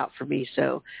figure this out for me.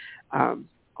 So,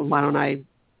 why don't I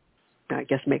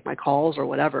guess make my calls or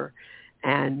whatever,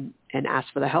 and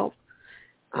ask for the help.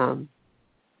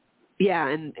 Yeah,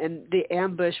 and the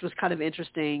ambush was kind of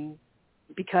interesting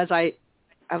because I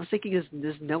was thinking,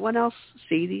 does no one else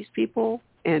see these people,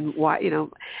 and why? You know,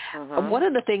 one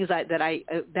of the things that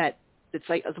it's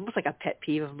like, it's almost like a pet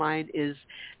peeve of mine is,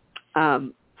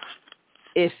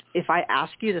 if I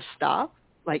ask you to stop,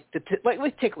 like like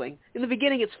with tickling in the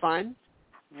beginning, it's fun,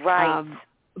 right?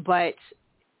 But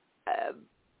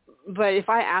if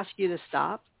I ask you to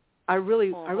stop, I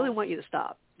really want you to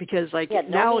stop, because like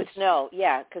now it's no,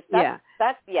 because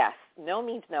that's yes, no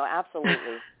means no,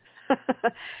 absolutely.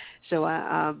 So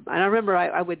and I remember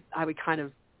I would kind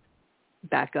of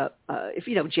back up if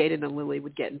Jaden and Lily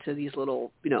would get into these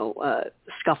little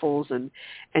scuffles, and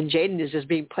Jaden is just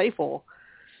being playful,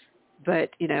 but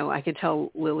I can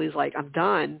tell Lily's like, I'm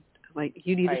done. I'm like,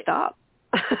 you need to stop.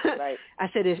 Right. I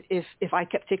said, if I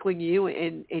kept tickling you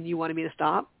and you wanted me to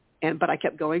stop, but I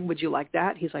kept going, would you like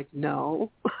that? He's like,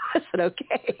 no. I said,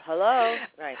 okay. Hello.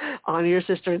 Right. Honor your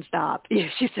sister and stop.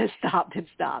 If she says stop, then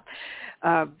stop.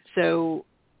 So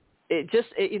it just,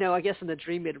 I guess in the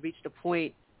dream it reached a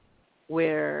point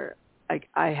where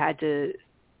I had to,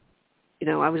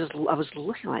 I was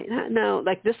looking like, no,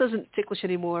 like this isn't ticklish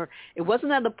anymore. It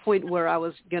wasn't at the point where I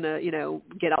was gonna,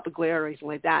 get out the glare or anything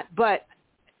like that. But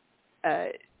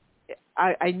I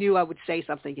knew I would say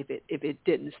something if it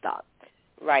didn't stop.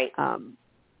 Right.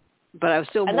 But I was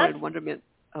still more in wonderment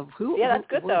of who. Yeah, that's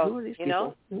good though. Who are these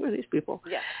people? Who are these people?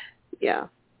 Yeah. Yeah.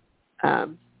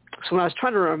 So when I was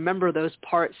trying to remember those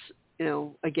parts,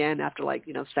 again after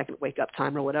second wake up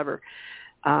time or whatever,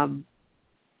 some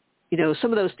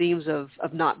of those themes of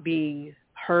not being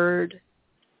heard,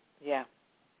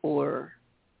 or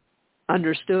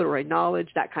understood or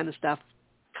acknowledged, that kind of stuff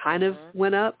kind of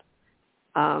went up.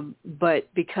 But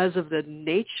because of the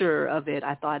nature of it,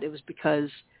 I thought it was because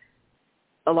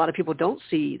a lot of people don't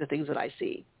see the things that I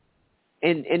see.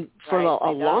 And for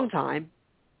a long time,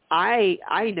 I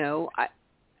know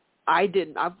I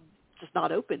didn't. I'm just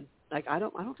not open. Like I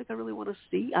don't think I really want to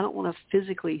see. I don't want to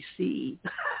physically see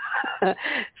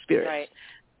spirits. Right.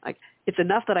 Like it's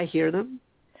enough that I hear them.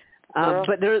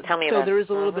 But there is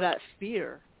a little bit of that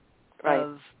fear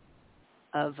of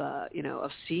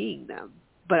seeing them.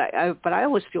 But I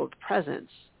always feel the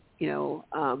presence.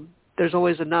 There's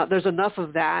always enough. There's enough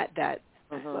of that.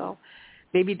 Well,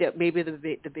 maybe the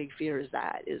big fear is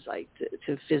like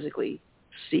to physically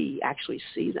actually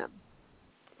see them.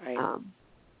 Right.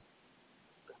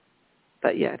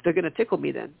 But yeah, if they're going to tickle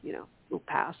me, then we'll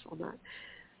pass on that.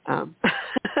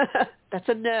 That's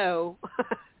a no.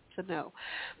 It's a no.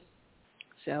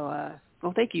 So,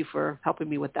 well, thank you for helping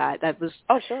me with that. That was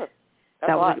sure.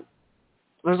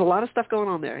 There's a lot of stuff going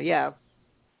on there. Yeah.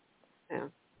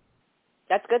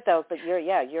 That's good though. But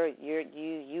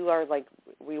you are like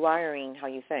rewiring how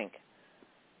you think,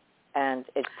 and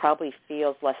it probably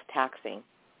feels less taxing.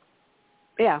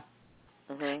 Yeah.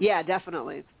 Mm-hmm. Yeah,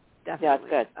 definitely. Yeah, that's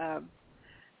good.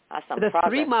 That's some the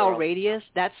progress, 3 mile girl. radius,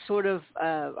 that's sort of,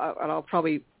 and I'll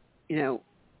probably,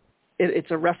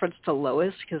 it's a reference to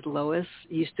Lois, because Lois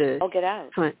used to get out.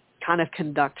 kind of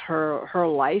conduct her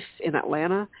life in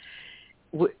Atlanta.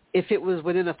 If it was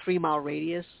within a 3-mile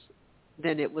radius,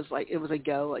 then it was a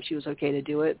go, like she was okay to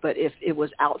do it. But if it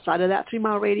was outside of that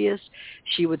 3-mile radius,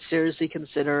 she would seriously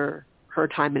consider her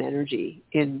time and energy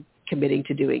in committing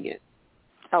to doing it.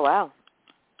 Oh, wow.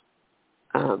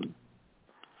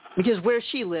 Because where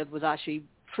she lived was actually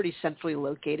pretty centrally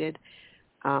located.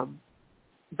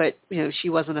 But, she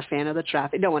wasn't a fan of the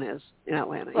traffic. No one is in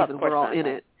Atlanta, well, even we're all in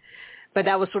right. it. But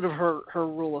that was sort of her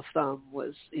rule of thumb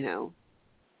was, Joe,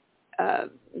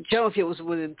 if it was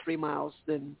within 3 miles,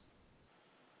 then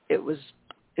it was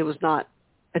not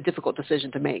a difficult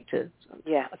decision to make to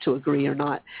agree or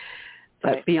not.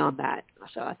 But beyond that,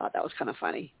 so I thought that was kind of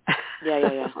funny.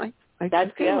 Yeah.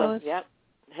 That's okay, Lois. Yep.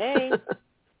 Hey.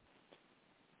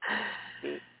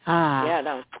 Yeah,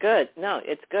 no, it's good. No,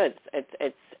 it's good.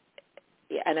 It's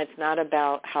and it's not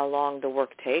about how long the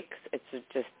work takes. It's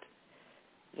just,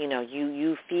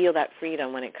 you feel that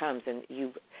freedom when it comes, and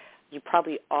you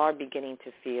probably are beginning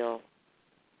to feel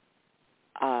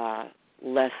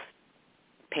less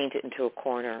painted into a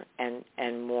corner and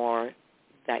more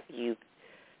that you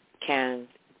can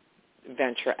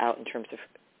venture out in terms of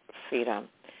freedom,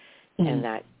 and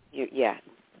that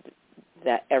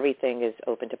that everything is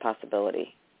open to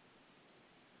possibility.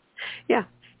 Yeah.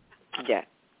 Yeah.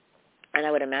 And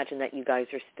I would imagine that you guys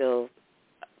are still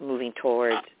moving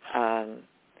toward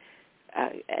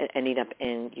ending up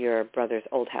in your brother's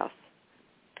old house.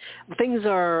 Things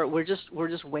are we're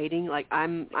just waiting. Like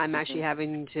I'm actually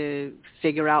having to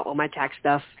figure out all my tax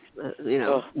stuff,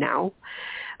 now.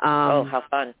 How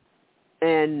fun!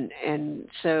 And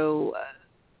so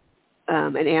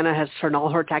and Anna has turned all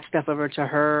her tax stuff over to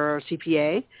her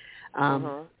CPA.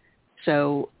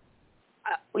 So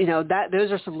that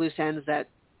those are some loose ends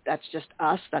that's just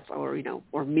us. That's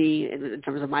or me in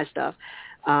terms of my stuff.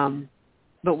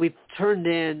 But we've turned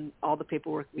in all the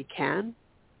paperwork we can.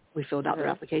 We filled out their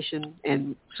application,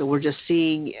 and so we're just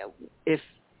seeing if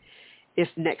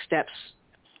next steps,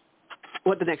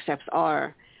 what the next steps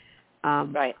are.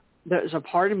 Right. There's a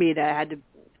part of me that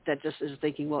just is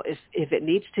thinking, well, if it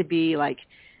needs to be like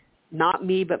not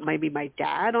me, but maybe my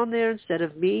dad on there instead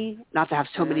of me, not to have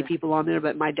so many people on there,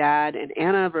 but my dad and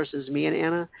Anna versus me and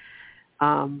Anna.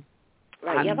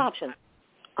 Right. You have options.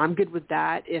 I'm good with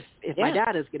that. If my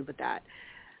dad is good with that.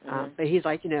 But he's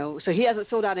like, so he hasn't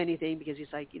filled out anything because he's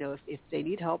like, if they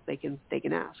need help, they can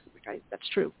ask. Like, that's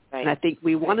true. Right. And I think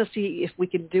we want to see if we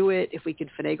can do it, if we can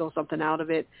finagle something out of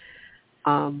it,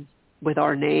 with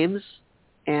our names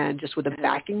and just with the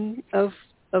backing of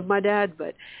my dad.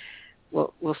 But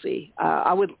we'll see.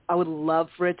 I would love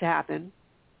for it to happen.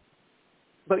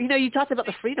 But you talked about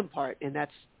the freedom part, and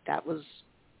that's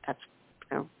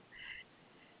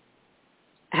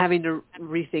having to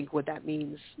rethink what that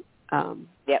means.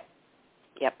 Yep.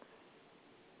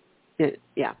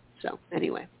 Yeah. So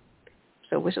anyway,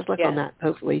 wish us luck on that.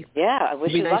 Hopefully. Yeah, I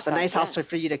wish you luck. A nice house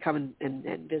for you to come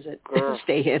and visit and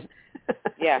stay in.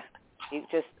 Yeah, you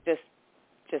just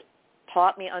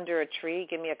plot me under a tree,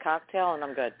 give me a cocktail, and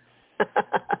I'm good.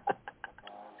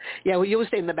 Yeah, well, you'll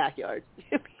stay in the backyard.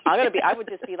 I would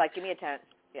just be like, give me a tent.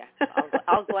 Yeah,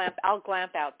 I'll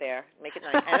glamp out there. Make it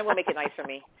nice. Anna will make it nice for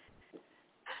me.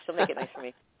 She'll make it nice for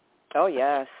me. Oh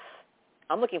yes,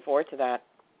 I'm looking forward to that.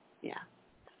 Yeah,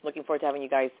 looking forward to having you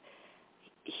guys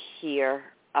here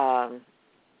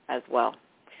as well.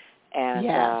 And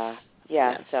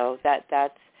yes. So that's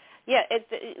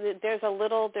there's a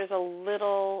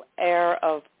little air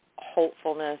of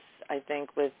hopefulness, I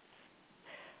think, with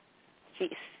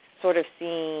sort of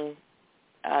seeing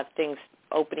things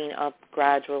opening up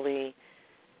gradually,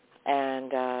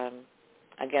 and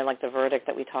again, like the verdict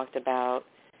that we talked about,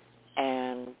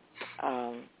 and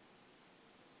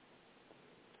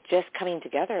just coming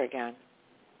together again,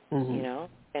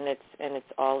 and it's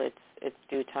all its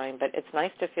due time. But it's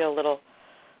nice to feel a little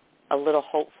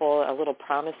hopeful, a little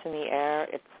promise in the air.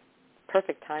 It's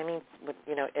perfect timing with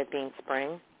it being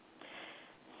spring,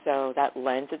 so that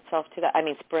lends itself to that. I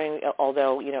mean, spring,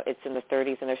 although it's in the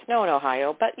 30s and there's snow in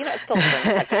Ohio, but it's still spring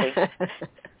technically.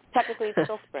 Technically, it's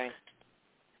still spring.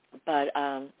 But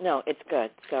no, it's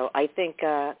good. So I think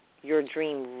your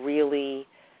dream really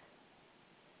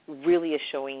is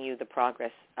showing you the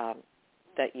progress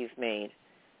that you've made,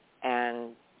 and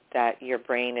that your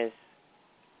brain is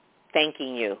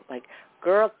thanking you. Like,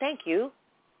 girl, thank you.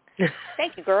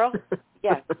 Thank you, girl.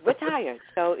 Yeah, we're tired.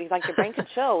 So it's like your brain can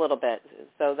chill a little bit.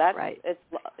 So that's right.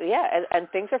 And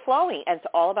things are flowing, and it's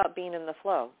all about being in the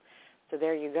flow. So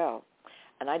there you go.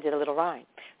 And I did a little rhyme.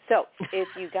 So if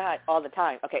you got all the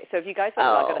time. Okay, so if you guys,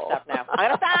 I'm going to stop now. I'm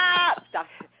going to stop.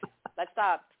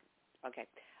 up? Okay.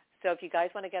 So if you guys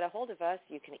want to get a hold of us,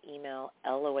 you can email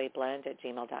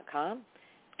loablend@gmail.com.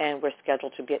 And we're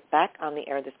scheduled to get back on the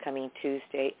air this coming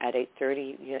Tuesday at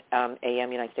 8:30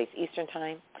 a.m. United States Eastern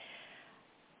Time.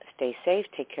 Stay safe.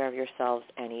 Take care of yourselves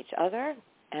and each other.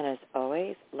 And as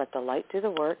always, let the light do the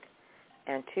work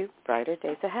and to brighter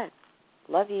days ahead.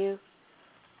 Love you.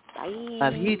 Bye.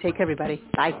 Love you. Take care, everybody.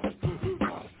 Bye.